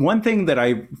was one thing that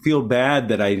I feel bad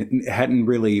that I hadn't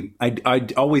really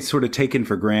I'd always sort of taken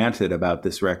for granted about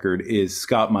this record is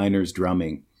Scott Minor's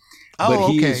drumming. Oh, But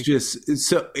he okay. is just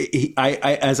so.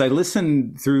 I as I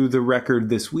listened through the record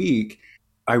this week,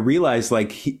 I realized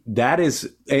that is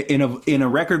in a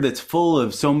record that's full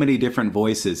of so many different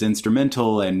voices,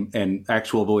 instrumental and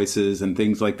actual voices and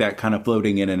things like that, kind of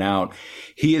floating in and out.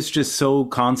 He is just so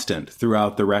constant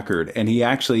throughout the record, and he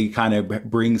actually kind of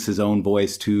brings his own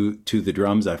voice to the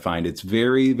drums. I find it's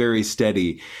very, very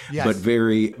steady, Yes. but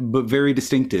very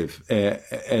distinctive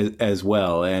as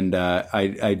well. And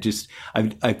I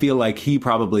feel like he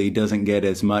probably doesn't get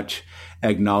as much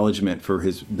acknowledgement for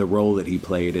the role that he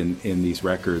played in these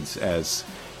records as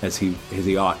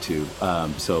he ought to.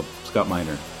 So Scott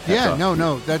Minor. Yeah,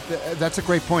 no, that's a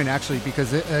great point actually,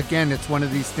 because again, it's one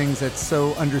of these things that's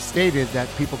so understated that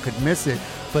people could miss it.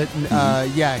 But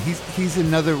yeah, he's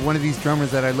another one of these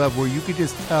drummers that I love, where you could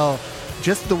just tell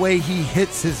just the way he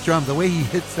hits his drum, the way he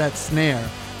hits that snare.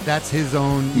 That's his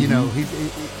own,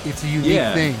 it's a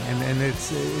unique thing, and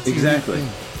it's Exactly. a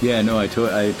unique thing. Yeah, no, I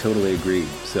totally agree.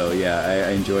 So yeah,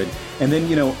 I enjoyed. And then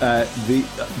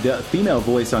the female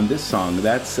voice on this song,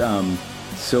 that's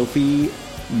Sophie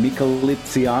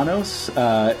Michalitsianos,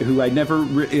 who I never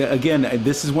again.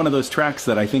 This is one of those tracks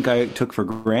that I think I took for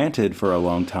granted for a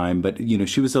long time. But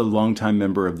she was a longtime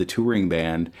member of the touring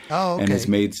band, Oh, okay. and has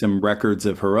made some records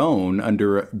of her own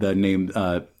under the name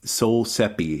Soul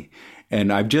Seppi.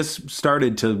 And I've just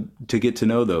started to get to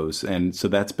know those, and so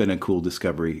that's been a cool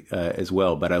discovery as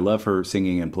well. But I love her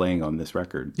singing and playing on this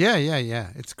record. Yeah,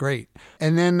 it's great.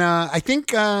 And then I think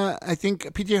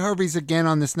PJ Harvey's again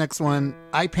on this next one,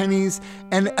 Eyepennies.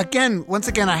 And once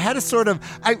again, I had a sort of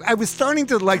I was starting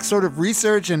to sort of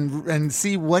research and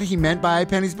see what he meant by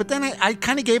Eyepennies, but then I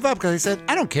kind of gave up because I said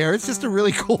I don't care. It's just a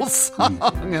really cool song,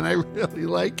 and I really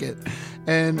like it.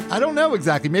 And I don't know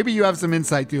exactly. Maybe you have some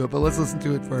insight to it, but let's listen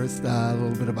to it first. A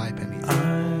little bit of Eyepennies.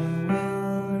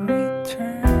 I will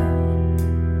return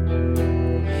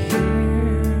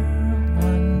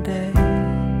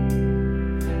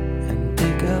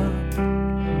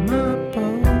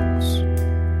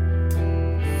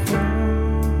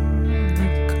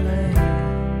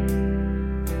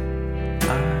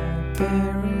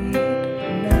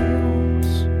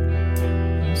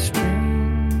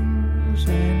strings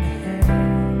and hair,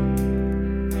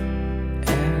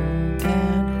 and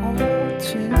an old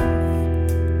tooth,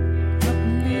 I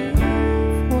believe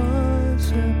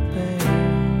was a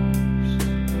bear's.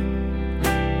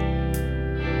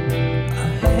 I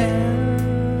held my hand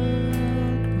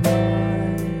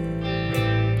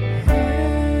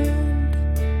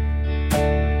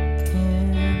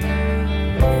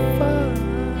in a fire.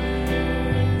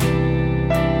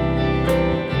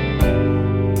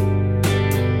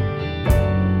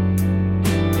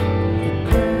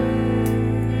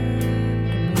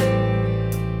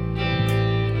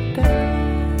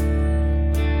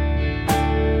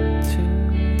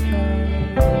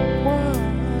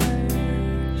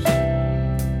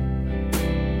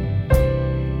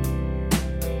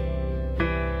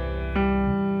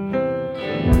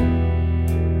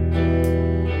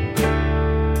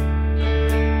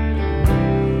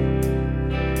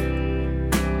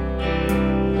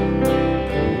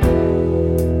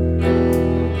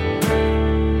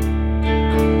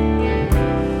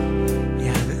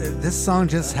 This song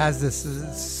just has this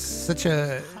such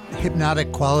a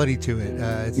hypnotic quality to it.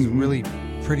 It's a really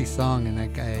pretty song, and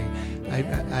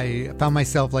I found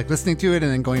myself like listening to it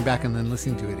and then going back and then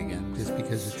listening to it again, just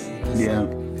because it's just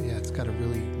it's got a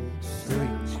really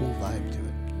cool vibe to it.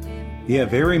 Yeah,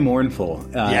 very mournful.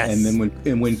 Yes. And then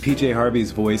when PJ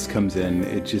Harvey's voice comes in,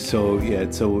 it's just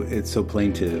it's so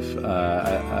plaintive.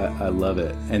 I love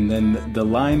it. And then the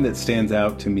line that stands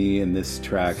out to me in this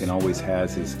track and always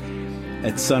has is,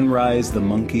 "At sunrise, the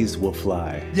monkeys will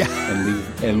fly, Yeah.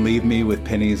 and leave me with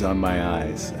pennies on my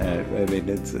eyes." I mean,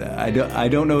 it's I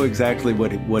don't know exactly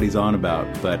what he's on about,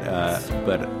 but I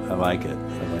like it.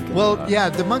 I like it. Well, a lot. yeah,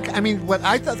 the monk. I mean, what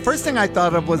I thought first thing I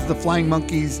thought of was the flying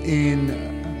monkeys in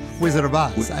Wizard of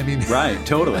Oz. I mean, Right,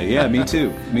 totally. Yeah, me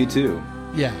too.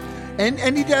 yeah.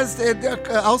 And he does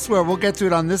elsewhere. We'll get to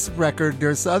it on this record.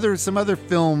 There's some other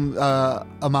film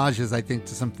homages, I think,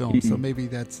 to some films. So maybe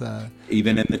that's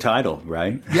Even in the title,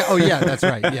 right? yeah. Oh yeah, that's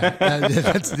right. Yeah,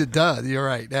 that's the duh. You're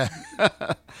right.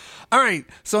 All right.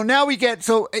 So now we get.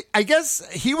 So I guess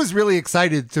he was really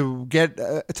excited to get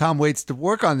Tom Waits to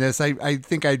work on this. I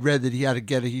think I'd read that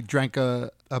he drank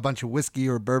a bunch of whiskey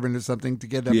or bourbon or something to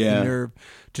get up the nerve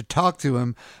to talk to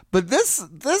him. But this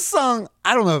song,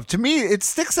 I don't know. To me, it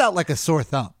sticks out like a sore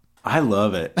thumb. I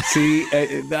love it. See,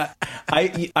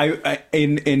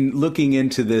 in looking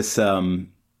into this,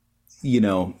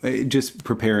 just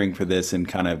preparing for this and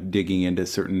kind of digging into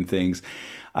certain things,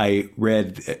 I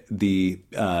read the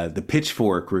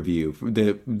Pitchfork review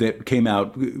that came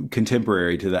out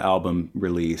contemporary to the album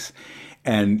release,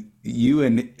 and you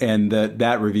and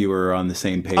that reviewer are on the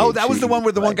same page. Oh, that was the one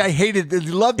where the one guy hated. He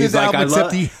loved his album,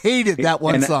 except he hated that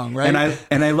one song, right?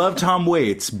 And I love Tom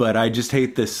Waits, but I just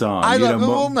hate this song.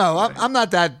 No, I'm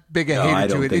not that big a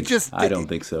hater to it. I don't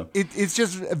think so. It's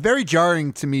just very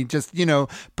jarring to me. Just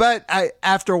but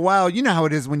after a while, you know how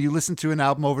it is when you listen to an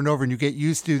album over and over, and you get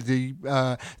used to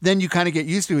then you kind of get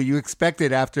used to it. You expect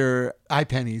it after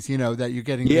Eyepennies, that you're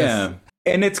getting. Yeah. This.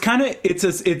 And it's kind of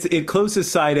it closes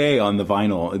side A on the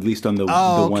vinyl, at least on the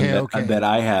one that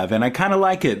I have, and I kind of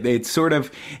like it. It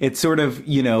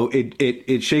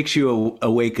shakes you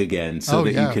awake again, so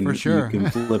that you can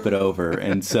flip it over,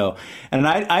 and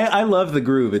I love the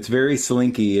groove. It's very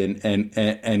slinky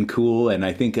and cool, and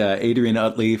I think Adrian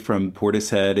Utley from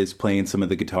Portishead is playing some of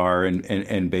the guitar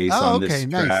and bass on this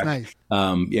track. Nice.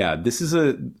 This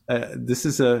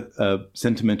is a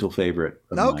sentimental favorite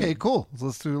of Okay, mine. cool.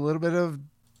 Let's do a little bit of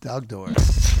Dog Door.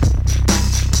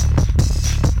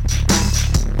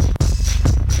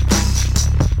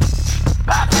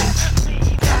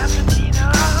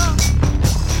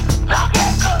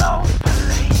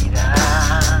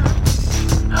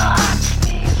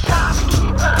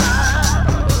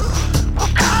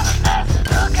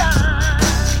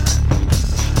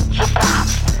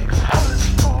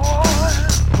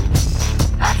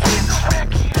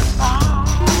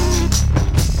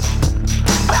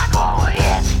 Back over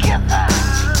here together.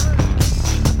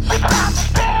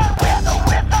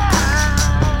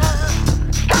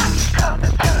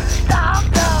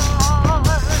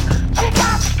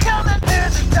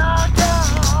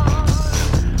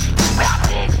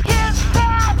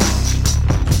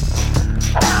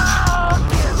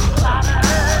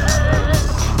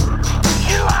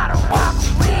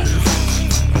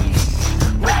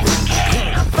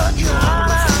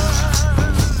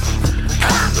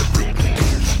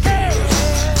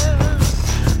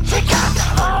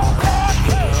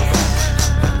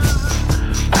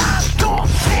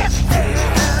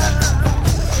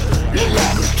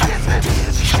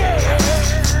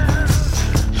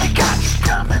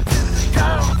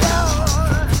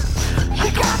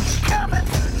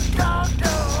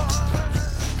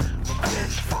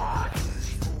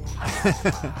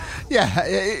 Yeah,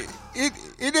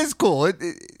 it is cool.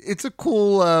 It's a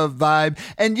cool vibe.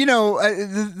 And,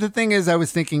 the thing is, I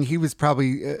was thinking he was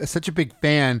probably such a big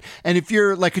fan. And if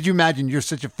you're like, could you imagine you're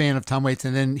such a fan of Tom Waits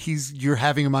and then you're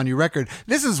having him on your record?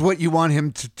 This is what you want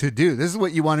him to do. This is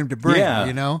what you want him to bring,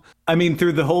 Yeah. I mean,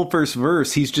 through the whole first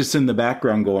verse, he's just in the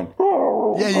background going,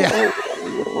 Yeah.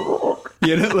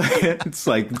 it's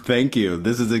like, thank you.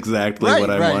 This is exactly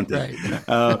what I wanted.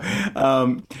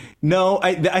 Right. No,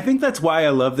 I think that's why I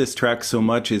love this track so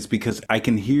much, is because I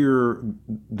can hear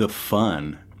the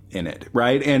fun in it,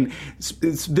 right? And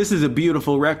this is a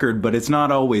beautiful record, but it's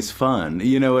not always fun.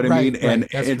 You know what I mean? And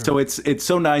so it's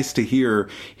so nice to hear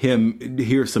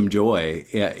some joy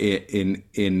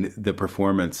in the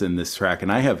performance in this track.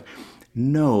 And I have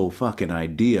no fucking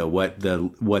idea what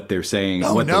they're saying,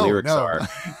 the lyrics are.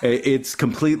 It's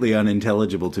completely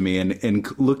unintelligible to me. And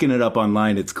looking it up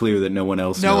online, it's clear that no one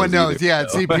else knows. No one knows. Either, Yeah.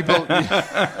 so. See, people.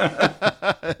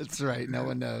 That's right. No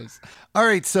one knows. All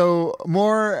right. So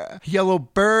more Yellow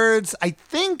Birds. I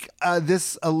think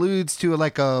this alludes to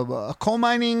like a coal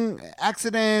mining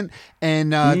accident.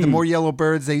 And the more Yellow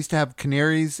Birds, they used to have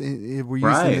canaries. Were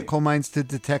used in the coal mines to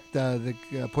detect the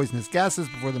poisonous gases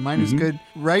before the miners could.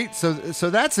 Right.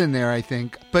 So that's in there, I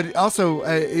think. But also,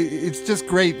 it's just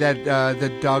great that the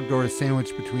dog door is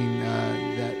sandwiched between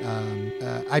that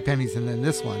Eyepennies and then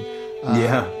this one.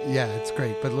 Yeah, it's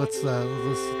great. But let's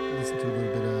listen to a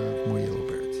little bit of more Yellow Birds.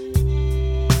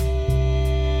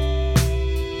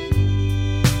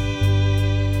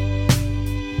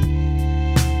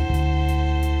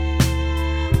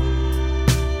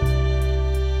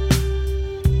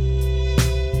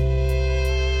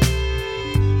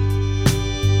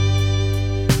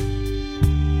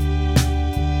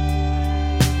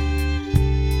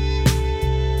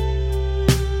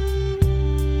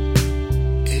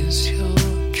 Is your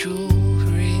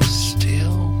jewelry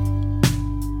still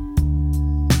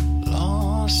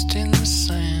lost in the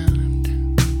sand?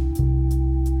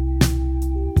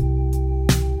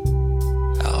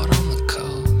 Out on the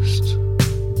coast,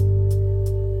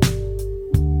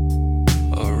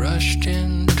 or rushed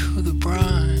into the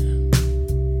brine?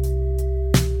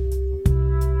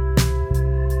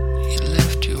 You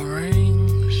left your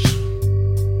rings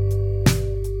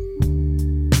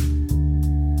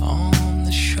on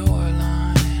the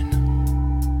shoreline,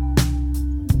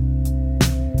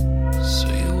 so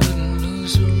you wouldn't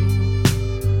lose them.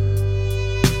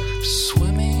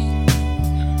 Swimming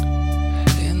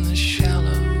in the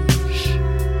shallows,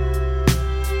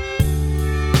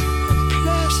 and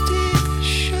plastic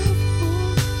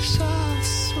shovels of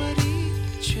sweaty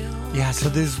children. Yeah, so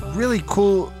there's really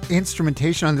cool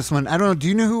instrumentation on this one. I don't know. Do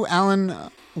you know who Alan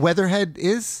Weatherhead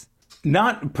is?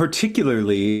 Not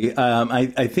particularly.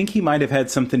 I think he might have had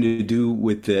something to do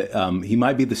with he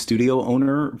might be the studio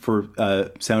owner for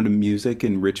Sound of Music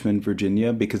in Richmond,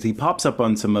 Virginia, because he pops up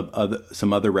on some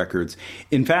other records.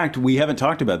 In fact, we haven't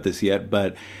talked about this yet,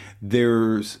 but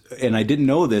and I didn't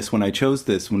know this when I chose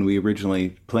this when we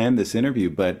originally planned this interview,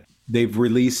 but they've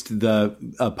released the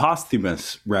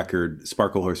posthumous record,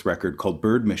 Sparklehorse record called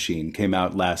Bird Machine, came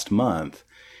out last month.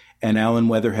 And Alan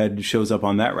Weatherhead shows up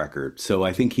on that record. So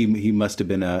I think he must have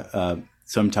been a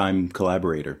sometime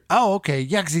collaborator. Oh, okay.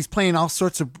 Yeah, because he's playing all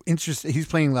sorts of he's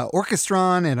playing the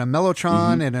orchestron and a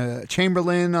mellotron and a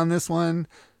Chamberlin on this one.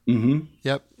 Mm-hmm.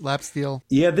 Yep, lap steel.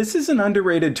 Yeah, this is an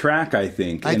underrated track, I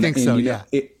think. I think so, yeah.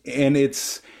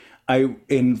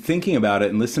 In thinking about it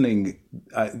and listening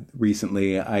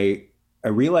recently, I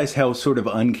realized how sort of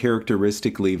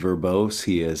uncharacteristically verbose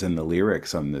he is in the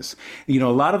lyrics on this. A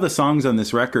lot of the songs on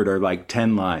this record are like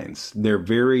 10 lines. They're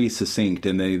very succinct,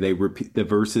 and they repeat, the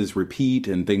verses repeat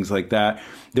and things like that.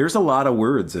 There's a lot of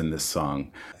words in this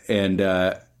song, and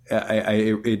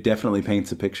it definitely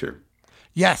paints a picture.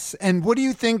 Yes. And what do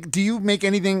you think? Do you make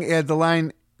anything the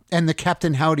line, "And the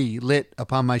Captain Howdy lit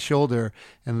upon my shoulder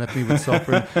and left me with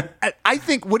sulfur"? I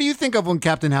think, what do you think of when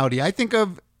Captain Howdy? I think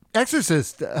of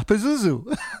Exorcist,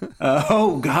 Pazuzu.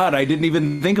 Oh God, I didn't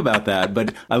even think about that,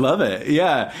 but I love it.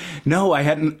 Yeah, no, I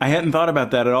hadn't thought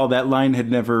about that at all. That line had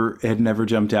never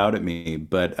jumped out at me,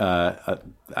 but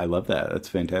I love that. That's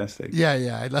fantastic.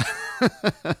 Yeah.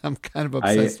 I'm kind of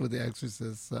obsessed with The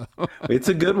Exorcist. So it's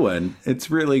a good one. It's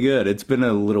really good. It's been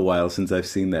a little while since I've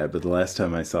seen that, but the last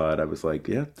time I saw it, I was like,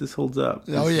 yeah, this holds up.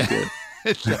 Oh yeah.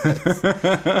 It does.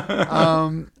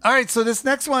 All right, so this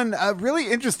next one, really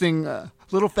interesting.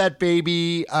 Little Fat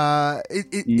Baby.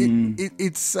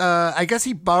 It's I guess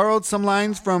he borrowed some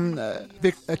lines from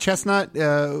Vic Chesnutt,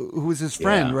 who was his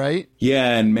friend, right?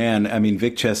 Yeah, and man, I mean,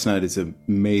 Vic Chesnutt is a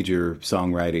major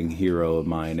songwriting hero of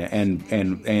mine,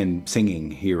 and singing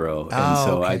hero, and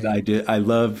so okay. I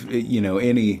love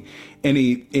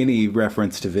any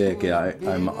reference to Vic,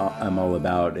 I'm all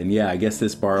about. And yeah, I guess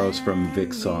this borrows from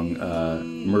Vic's song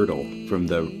Myrtle from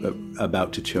the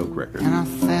About to Choke record. And I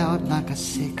felt like a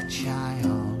sick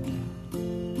child,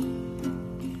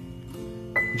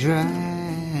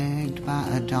 dragged by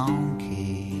a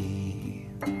donkey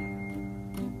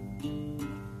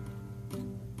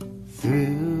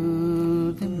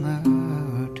through the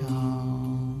myrtle.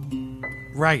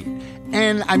 Right.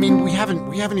 And I mean, we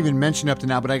haven't even mentioned up to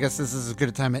now, but I guess this is as good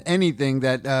a time as anything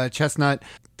that Chesnutt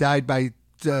died by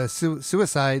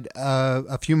suicide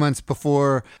a few months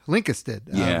before Linkous did,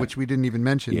 which we didn't even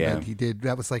mention. Yeah. That he did.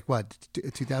 That was like what,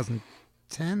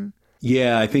 2010?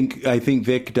 Yeah, I think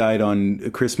Vic died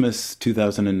on Christmas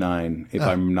 2009, if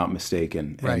I'm not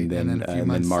mistaken. Right, And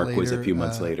then Mark was a few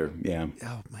months later, later. Yeah.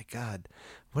 Oh my God.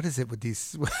 What is it with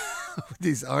these with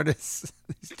these artists,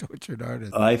 these tortured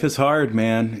artists? Life is hard,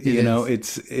 man. It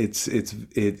is.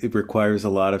 It requires a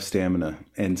lot of stamina,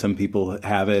 and some people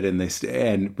have it,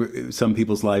 and some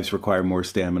people's lives require more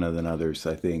stamina than others.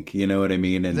 I think, you know what I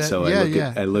mean. And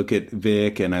I look at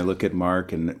Vic and I look at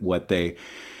Mark and what they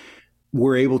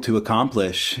were able to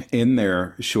accomplish in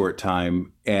their short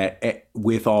time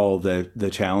with all the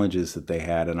challenges that they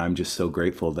had, and I'm just so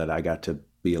grateful that I got to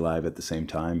be alive at the same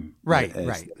time. Right.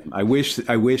 I wish,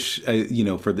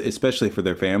 especially for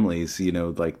their families,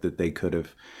 like that they could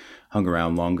have hung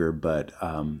around longer, but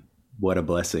what a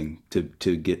blessing to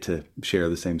get to share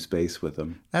the same space with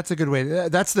them. That's a good way.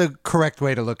 That's the correct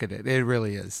way to look at it. It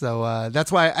really is. So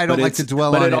that's why I don't like to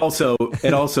dwell on it. But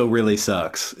it also really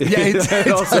sucks. Yeah,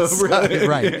 it also does. really,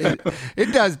 Right.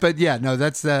 It does. But yeah, no,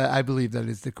 that's I believe that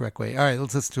is the correct way. All right,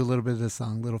 let's listen to a little bit of this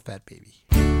song, Little Fat Baby.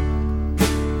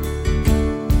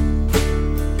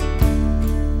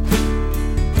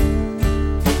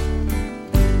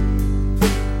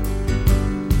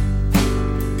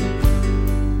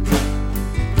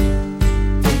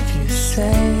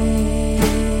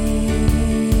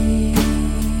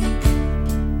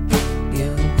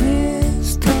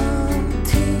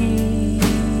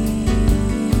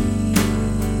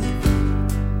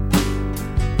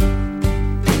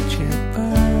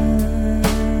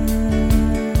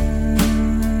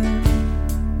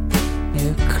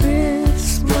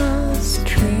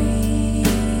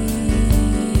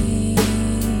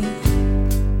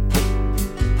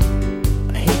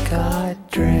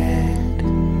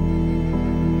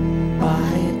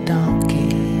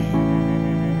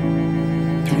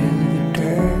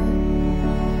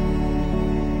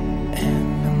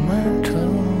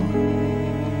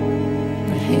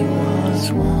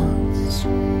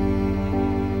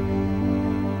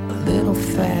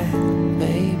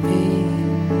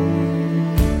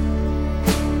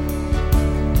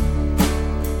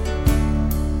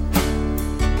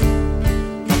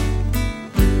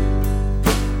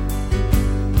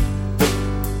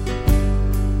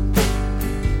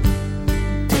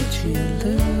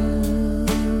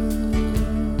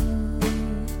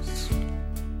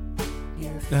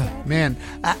 Man,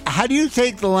 how do you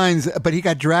take the lines, but he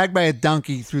got dragged by a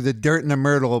donkey through the dirt in a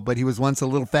myrtle, but he was once a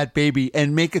little fat baby,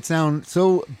 and make it sound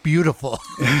so beautiful?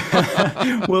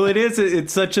 Well,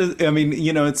 it's such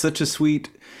a sweet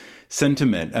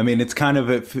sentiment. I mean, it's kind of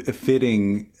a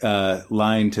fitting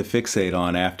line to fixate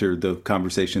on after the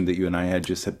conversation that you and I had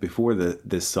just had before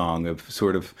this song, of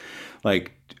sort of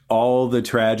like all the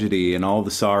tragedy and all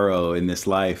the sorrow in this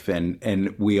life,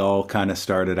 and we all kind of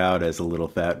started out as a little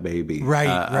fat baby.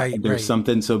 Right. There's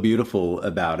something so beautiful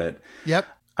about it. Yep.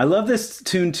 I love this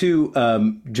tune too.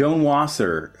 Joan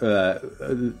Wasser,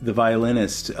 the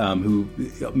violinist who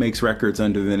makes records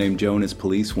under the name Joan as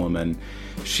Policewoman,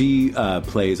 she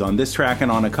plays on this track and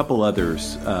on a couple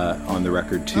others on the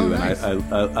record too. Oh, nice. And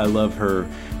I love her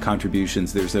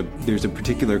contributions. There's a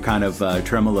particular kind of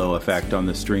tremolo effect on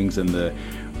the strings and the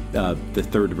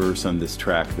third verse on this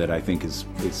track that I think is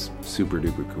super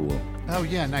duper cool. Oh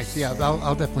yeah, nice. Yeah,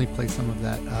 I'll definitely play some of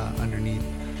that underneath.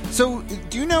 So,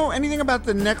 do you know anything about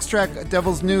the next track,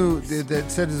 Devil's New,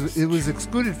 that said it was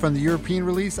excluded from the European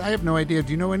release? I have no idea.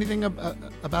 Do you know anything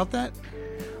about that?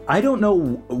 I don't know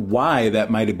why that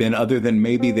might have been, other than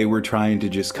maybe they were trying to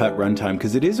just cut runtime,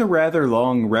 because it is a rather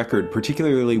long record,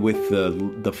 particularly with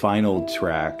the final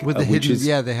track, with the hidden,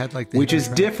 they had like the which is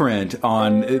track. Different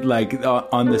on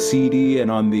on the CD and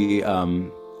on the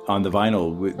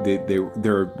vinyl.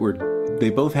 They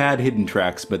both had hidden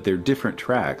tracks, but they're different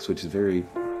tracks, which is very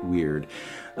weird.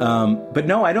 But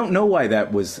no, I don't know why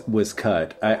that was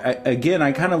cut.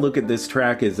 I kind of look at this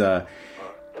track as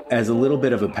a little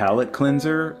bit of a palate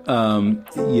cleanser,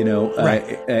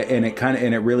 right. And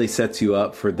it really sets you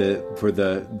up for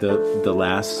the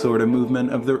last sort of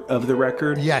movement of the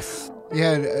record. Yes.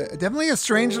 Yeah, definitely a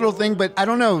strange little thing, but I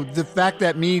don't know, the fact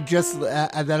that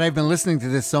that I've been listening to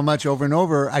this so much over and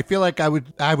over, I feel like I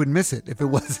would miss it if it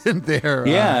wasn't there.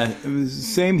 Yeah, it was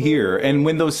same here. And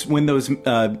when those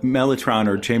Mellotron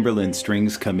or Chamberlain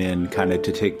strings come in, kind of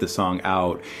to take the song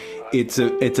out, it's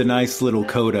a nice little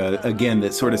coda again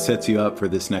that sort of sets you up for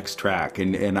this next track,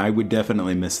 and I would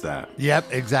definitely miss that.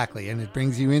 Yep, exactly, and it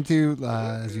brings you into,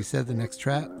 as you said, the next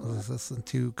track. Let's listen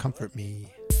to "Comfort Me."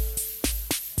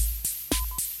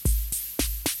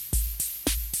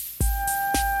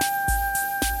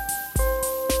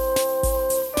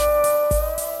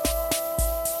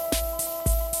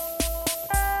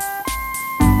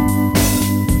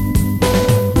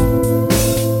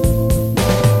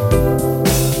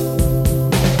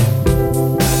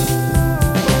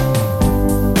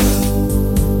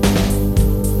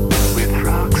 With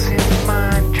rocks in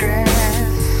my dress,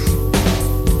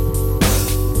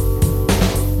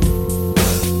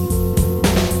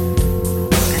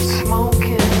 and smoke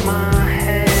in my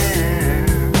hair,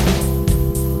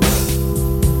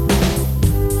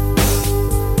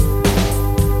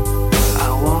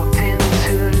 I walked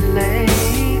into a lake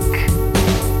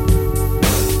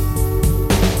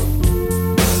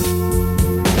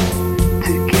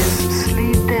to get some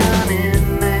sleep down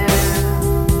in there.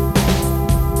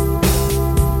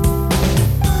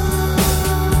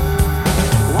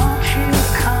 Won't you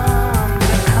come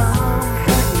to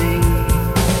comfort me?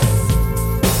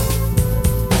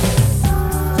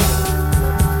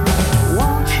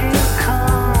 Won't you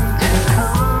come to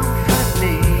comfort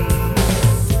me?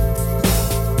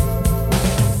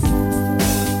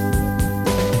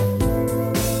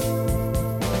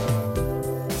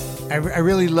 I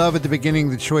really love at the beginning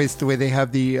the choice, the way they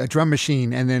have the drum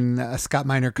machine, and then Scott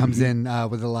Miner comes in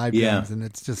with the live drums, and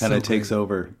it's just kind so of takes great.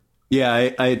 over. Yeah,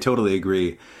 I totally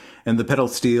agree. And the pedal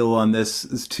steel on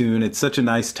this tune, it's such a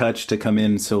nice touch to come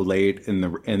in so late in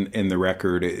the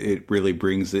record. It really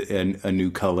brings a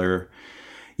new color.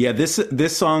 Yeah,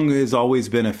 this song has always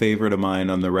been a favorite of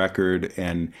mine on the record,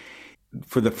 and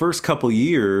for the first couple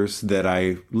years that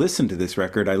I listened to this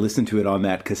record, I listened to it on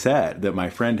that cassette that my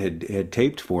friend had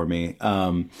taped for me.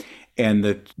 And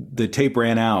the tape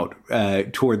ran out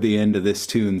toward the end of this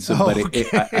tune. So,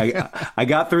 I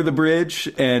got through the bridge,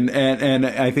 and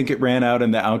I think it ran out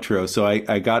in the outro. So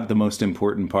I got the most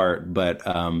important part. But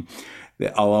I'll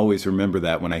always remember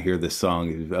that when I hear this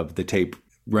song of the tape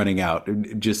running out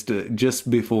just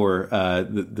before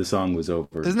the song was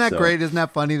over. Isn't that great? Isn't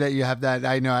that funny that you have that?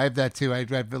 I know I have that too. I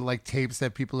have like tapes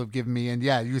that people have given me, and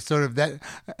yeah, you sort of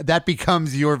that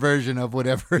becomes your version of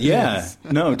whatever it is.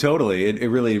 No, totally. It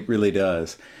really, really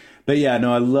does. But yeah,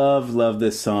 no, I love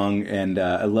this song, and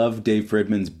I love Dave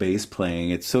Fridmann's bass playing.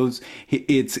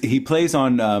 He plays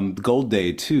on Gold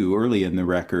Day too, early in the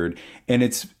record, and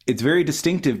it's very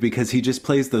distinctive because he just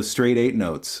plays those straight 8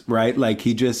 notes, right? Like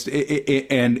he just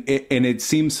and it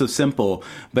seems so simple,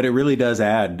 but it really does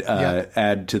add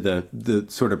to the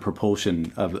sort of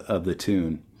propulsion of the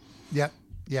tune. Yep.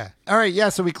 Yeah. All right. Yeah.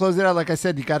 So we close it out. Like I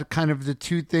said, you got kind of the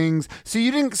two things. So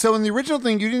in the original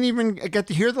thing, you didn't even get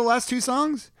to hear the last 2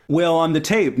 songs? Well, on the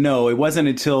tape, no, it wasn't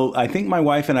until I think my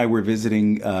wife and I were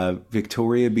visiting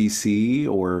Victoria, BC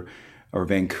or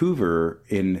Vancouver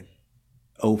in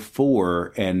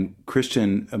 2004, and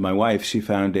Christian, my wife, she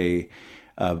found a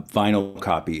vinyl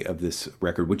copy of this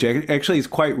record, which actually is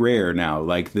quite rare now.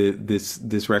 Like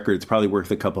this record, it's probably worth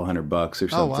a couple $100 or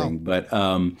something. Oh, wow.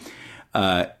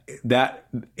 But that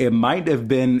it might have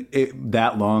been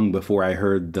that long before I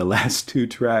heard the last 2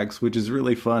 tracks, which is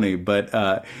really funny. But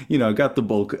I got the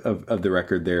bulk of the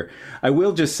record there. I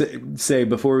will just say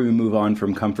before we move on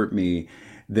from "Comfort Me,"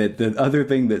 that the other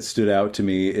thing that stood out to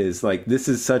me is like this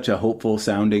is such a hopeful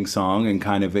sounding song and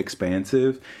kind of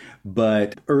expansive.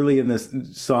 But early in this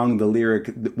song, the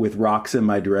lyric, "With rocks in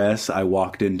my dress, I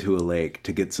walked into a lake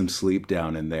to get some sleep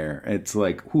down in there." It's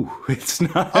like, whew, it's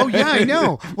not. Oh yeah, I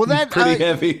know. Well, that pretty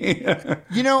heavy.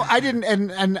 I didn't,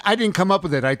 and I didn't come up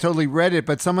with it. I totally read it,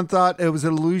 but someone thought it was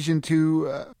an allusion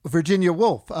to Virginia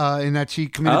Woolf, in that she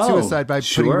committed suicide by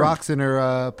putting rocks in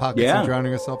her pockets and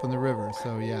drowning herself in the river.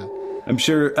 So yeah. I'm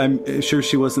sure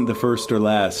she wasn't the first or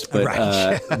last, but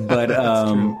right.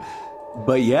 That's true.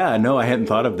 But yeah, no, I hadn't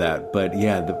thought of that. But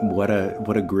yeah, what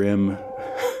a grim,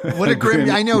 what a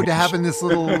grim. I know, to have in this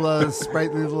little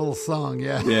sprightly little song.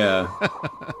 Yeah. Yeah.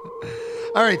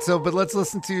 All right, but let's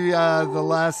listen to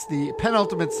the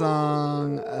penultimate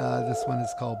song. This one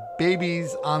is called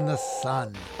 "Babies on the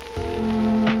Sun."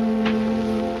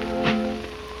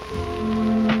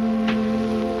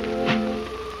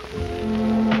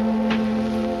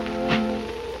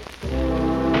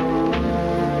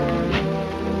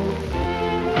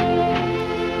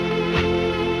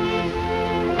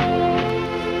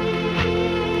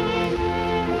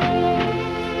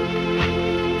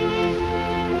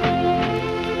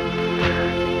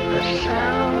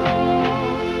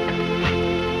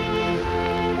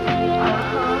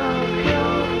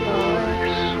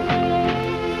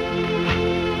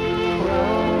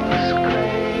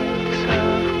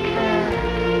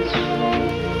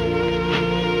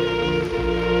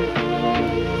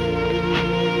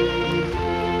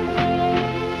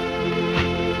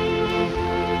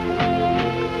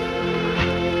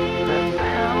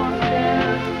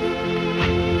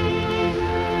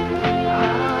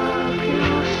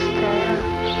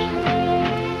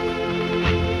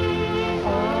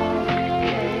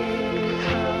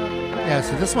 Yeah,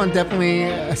 so this one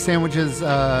definitely sandwiches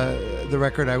the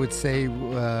record, I would say,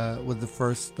 with the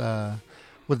first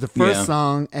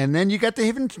song, and then you got the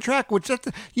hidden track, which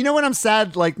you know what, I'm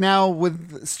sad, like now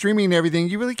with streaming and everything,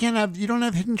 you really you don't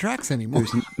have hidden tracks anymore.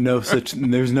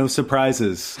 There's no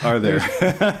surprises, are there?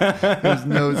 There's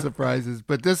no surprises,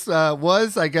 but this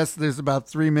I guess there's about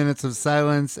 3 minutes of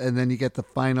silence, and then you get the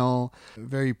final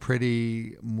very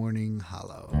pretty Morning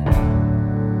Hollow.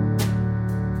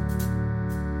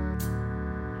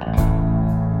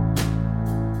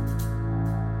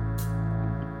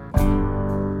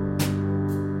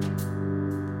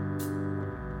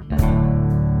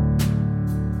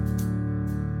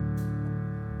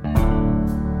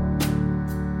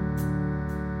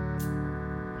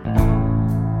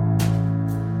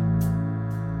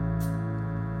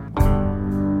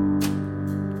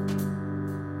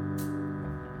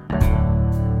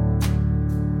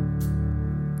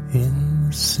 In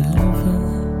the silver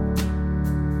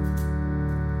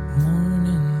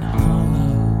morning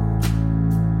hollow,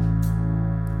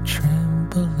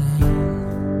 trembling,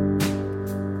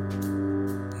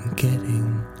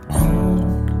 getting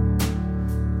old,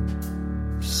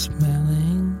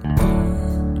 smelling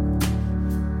burnt,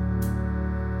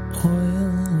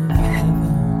 oil of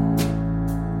heaven,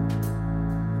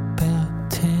 about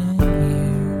 10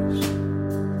 years,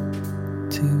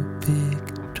 too big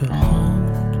to hold.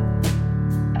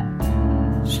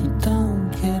 She don't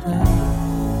get up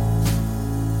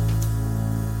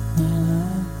when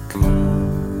I come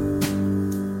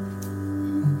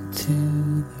into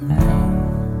the room.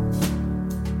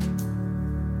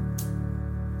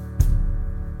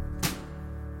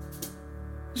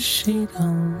 She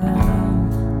don't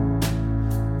run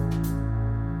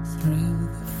through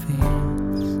the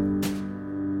fields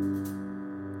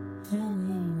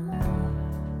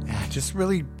anymore. Yeah, just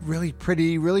really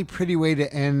pretty way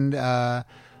to end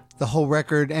the whole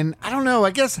record. And I don't know,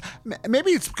 I guess maybe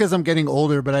it's because I'm getting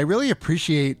older, but I really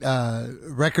appreciate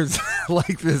records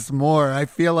like this more. I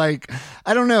feel like,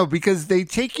 I don't know, because they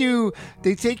take you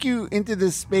into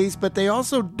this space, but they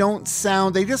also don't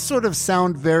sound, they just sort of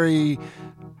sound very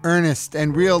earnest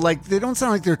and real. Like they don't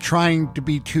sound like they're trying to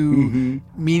be too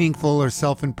meaningful or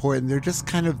self-important. They're just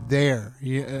kind of there.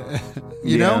 You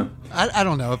know? I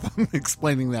don't know if I'm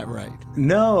explaining that right.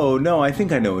 No, I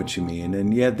think I know what you mean.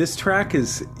 And yeah, this track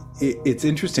it's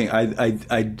interesting.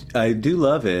 I do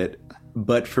love it,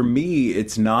 but for me,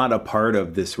 it's not a part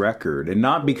of this record, and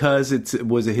not because it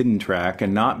was a hidden track,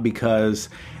 and not because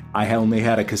I only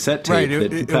had a cassette tape. Right,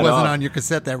 it wasn't on your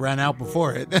cassette that ran out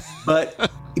before it.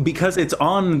 But because it's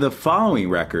on the following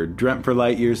record, Dreamt for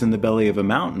Light Years in the Belly of a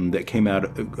Mountain, that came out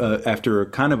after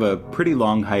kind of a pretty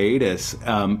long hiatus.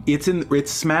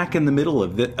 It's smack in the middle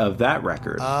of that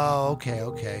record. Oh,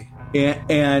 okay.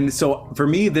 And so for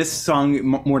me, this song,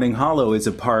 Morning Hollow, is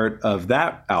a part of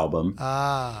that album.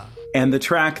 And the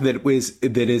track that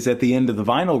is at the end of the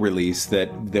vinyl release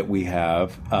that we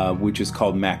have, which is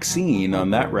called Maxine on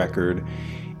that record,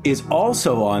 is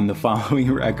also on the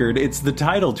following record. It's the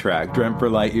title track, Dreamt for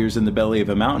Light Years in the Belly of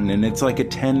a Mountain. And it's like a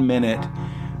 10-minute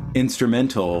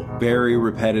instrumental, very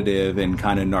repetitive and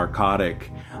kind of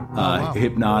narcotic,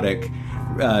 hypnotic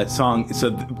song.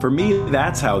 So for me,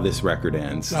 that's how this record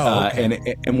ends.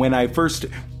 And when I first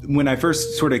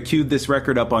sort of queued this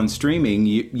record up on streaming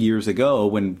years ago,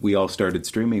 when we all started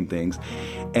streaming things,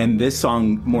 and this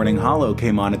song Morning Hollow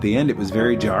came on at the end, it was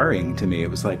very jarring to me. It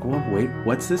was like, well, wait,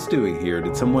 what's this doing here?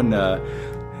 Did someone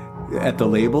at the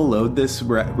label load this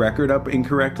record up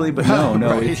incorrectly? But no,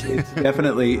 right. it's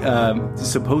definitely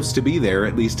supposed to be there,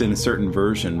 at least in a certain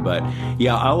version. But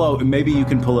yeah, maybe you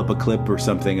can pull up a clip or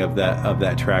something of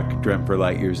that track, Dreamt for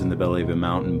Light Years in the Belly of a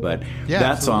Mountain. But yeah,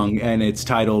 that absolutely. Song and its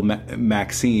title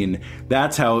Maxine,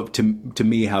 that's how to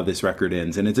me how this record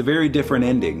ends. And it's a very different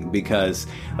ending because,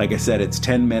 like I said, it's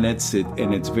 10 minutes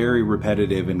and it's very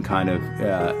repetitive and kind of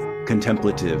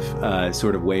contemplative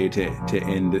sort of way to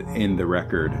end the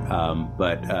record,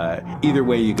 but either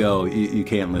way you go, you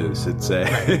can't lose. It's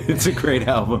a great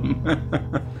album.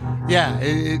 Yeah,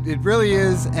 it really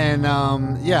is, and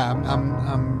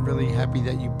I'm really happy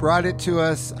that you brought it to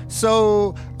us.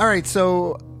 So, all right,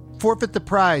 so Forfeit the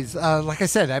Prize. Like I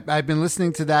said, I've been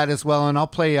listening to that as well, and I'll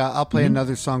play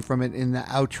another song from it in the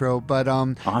outro. But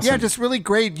awesome. Yeah, just really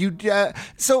great.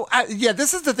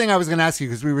 This is the thing I was going to ask you,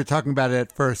 because we were talking about it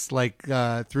at first, like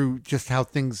through just how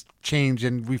things change,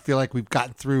 and we feel like we've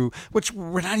gotten through, which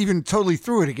we're not even totally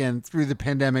through it again through the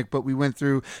pandemic, but we went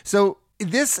through. So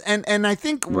this, and I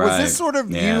think, was Right. this sort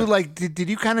of Yeah. you, like, did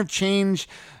you kind of change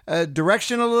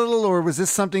direction a little, or was this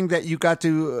something that you got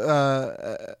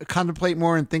to contemplate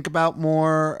more and think about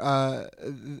more,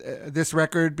 this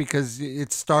record, because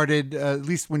it started, at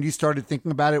least when you started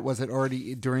thinking about it, was it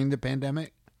already during the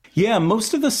pandemic? Yeah,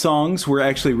 most of the songs were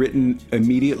actually written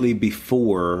immediately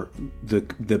before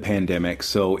the pandemic.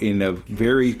 So in a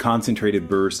very concentrated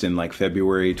burst in like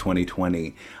February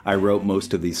 2020, I wrote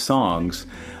most of these songs.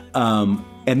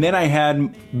 And then I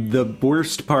had the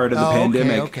worst part of the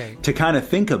pandemic to kind of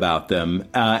think about them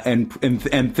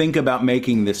and think about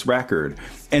making this record.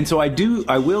 And so I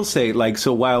will say, like,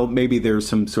 so while maybe there's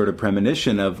some sort of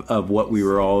premonition of what we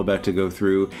were all about to go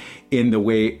through in the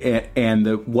way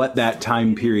and what that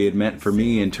time period meant for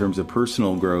me in terms of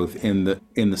personal growth in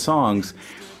the songs,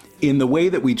 in the way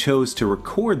that we chose to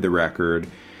record the record,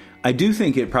 I do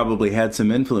think it probably had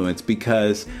some influence,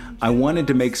 because I wanted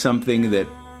to make something that,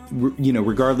 you know,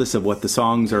 regardless of what the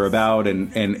songs are about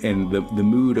and the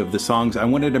mood of the songs, I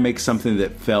wanted to make something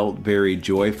that felt very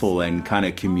joyful and kind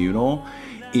of communal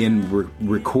in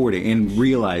recording, in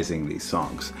realizing these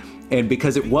songs. And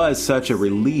because it was such a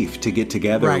relief to get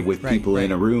together with people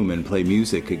in a room and play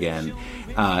music again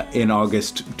in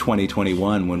August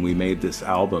 2021 when we made this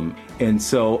album. And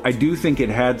so I do think it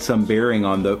had some bearing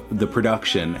on the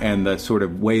production and the sort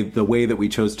of way that we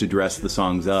chose to dress the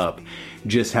songs up,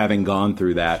 just having gone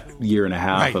through that year and a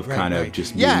half of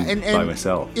just being by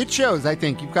myself. It shows. I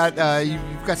think you've got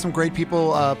some great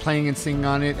people playing and singing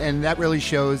on it, and that really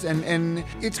shows. And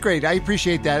it's great. I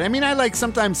appreciate that. I mean, I like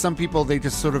sometimes some people, they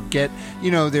just sort of get, you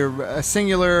know, they're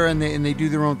singular and they do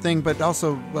their own thing. But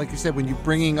also, like you said, when you're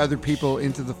bringing other people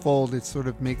into the fold, it sort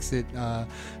of makes it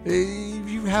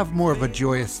you have more of a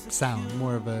joyous sound,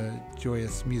 more of a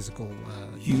joyous musical.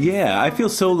 Yeah, I feel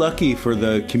so lucky for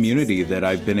the community that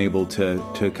I've been able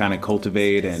to kind of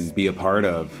cultivate and be a part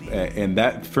of. And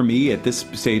that, for me, at this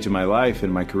stage of my life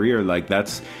and my career, like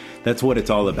that's what it's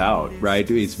all about, right?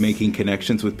 It's making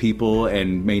connections with people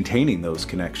and maintaining those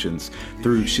connections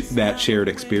through that shared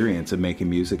experience of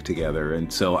making music together.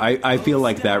 And so I feel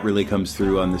like that really comes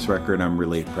through on this record, and I'm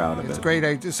really proud of it. It's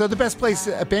great. So the best place,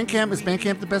 Bandcamp, is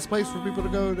Bandcamp the best place for people to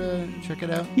go to check it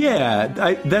out? Yeah,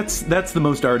 that's the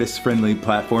most artist-friendly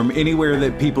platform. Anywhere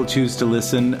that people choose to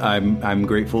listen, I'm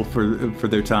grateful for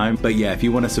their time. But yeah, if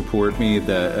you want to support me,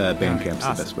 the Bandcamp's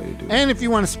the best way to do it. And if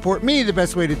you want to support me, the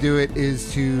best way to do it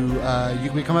is to you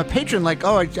can become a patron. Like,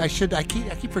 I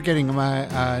keep forgetting.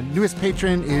 My newest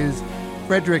patron is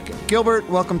Frederick Gilbert.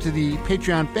 Welcome to the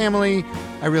Patreon family.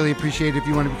 I really appreciate it. If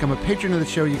you want to become a patron of the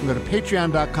show, you can go to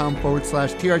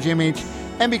patreon.com/TRGMH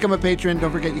and become a patron.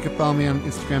 Don't forget, you can follow me on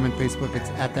Instagram and Facebook. It's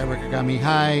at That Record Got Me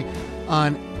High.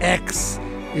 On X,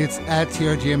 it's at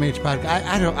TRGMH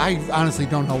Podcast. I honestly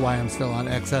don't know why I'm still on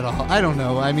X at all. I don't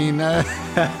know. I mean,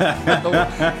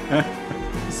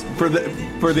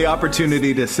 for the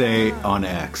opportunity to say on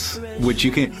X, which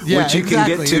you can get to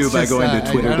it's by just, going to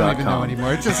twitter.com. I don't even know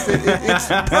anymore. It's just it's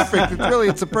perfect.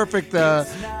 It's a perfect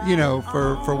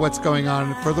for what's going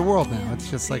on for the world now. It's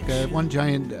just like one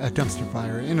giant dumpster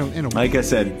fire in a way. Like I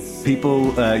said,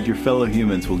 people, your fellow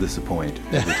humans will disappoint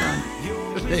every time.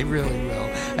 They really will.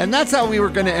 And that's how we're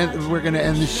going to end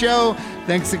the show.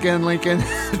 Thanks again, Lincoln.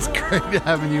 It's great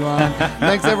having you on.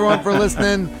 Thanks everyone for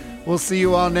listening. We'll see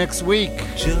you all next week.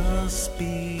 Just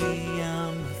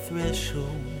beyond the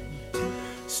threshold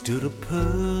stood a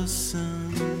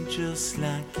person just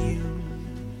like you,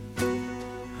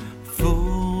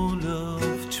 full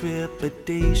of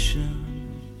trepidation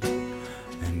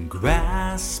and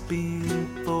grasping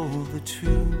for the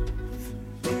truth.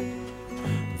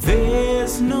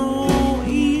 There's no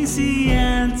easy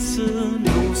answer,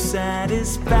 no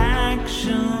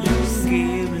satisfaction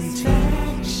guaranteed.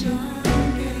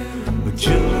 But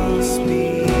just